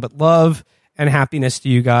 Nothing but love and happiness to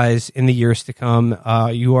you guys in the years to come.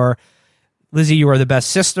 Lizzie, you are the best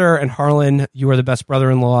sister, and Harlan, you are the best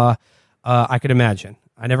brother-in-law I could imagine.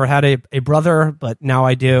 I never had a brother, but now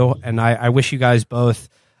I do, and I wish you guys both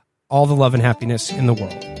all the love and happiness in the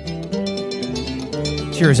world.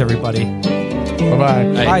 Cheers, everybody.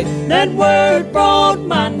 Bye-bye. Bye. That word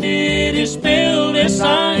broad-minded is spelled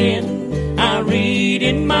S-I-N. I read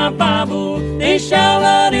in my Bible, they shall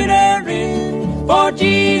not erring. For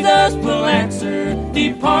Jesus will answer,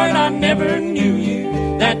 depart, I never knew you.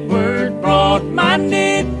 That word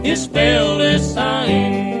broad-minded is spelled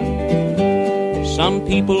S-I-N. Some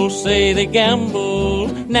people say they gamble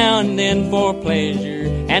now and then for pleasure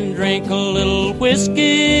and drink a little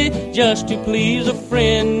whiskey just to please a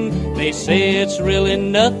friend. They say it's really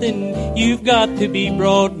nothing, you've got to be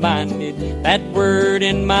broad-minded. That word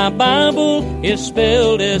in my Bible is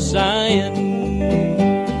spelled S-I-N.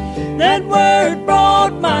 That word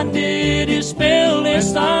broad-minded is spelled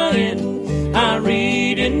S-I-N. I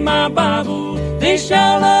read in my Bible, they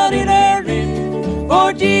shall not erring.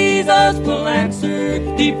 For Jesus will answer,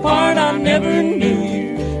 depart, I never knew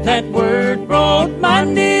you. That word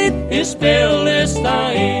broad-minded is spelled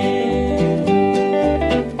S-I-N.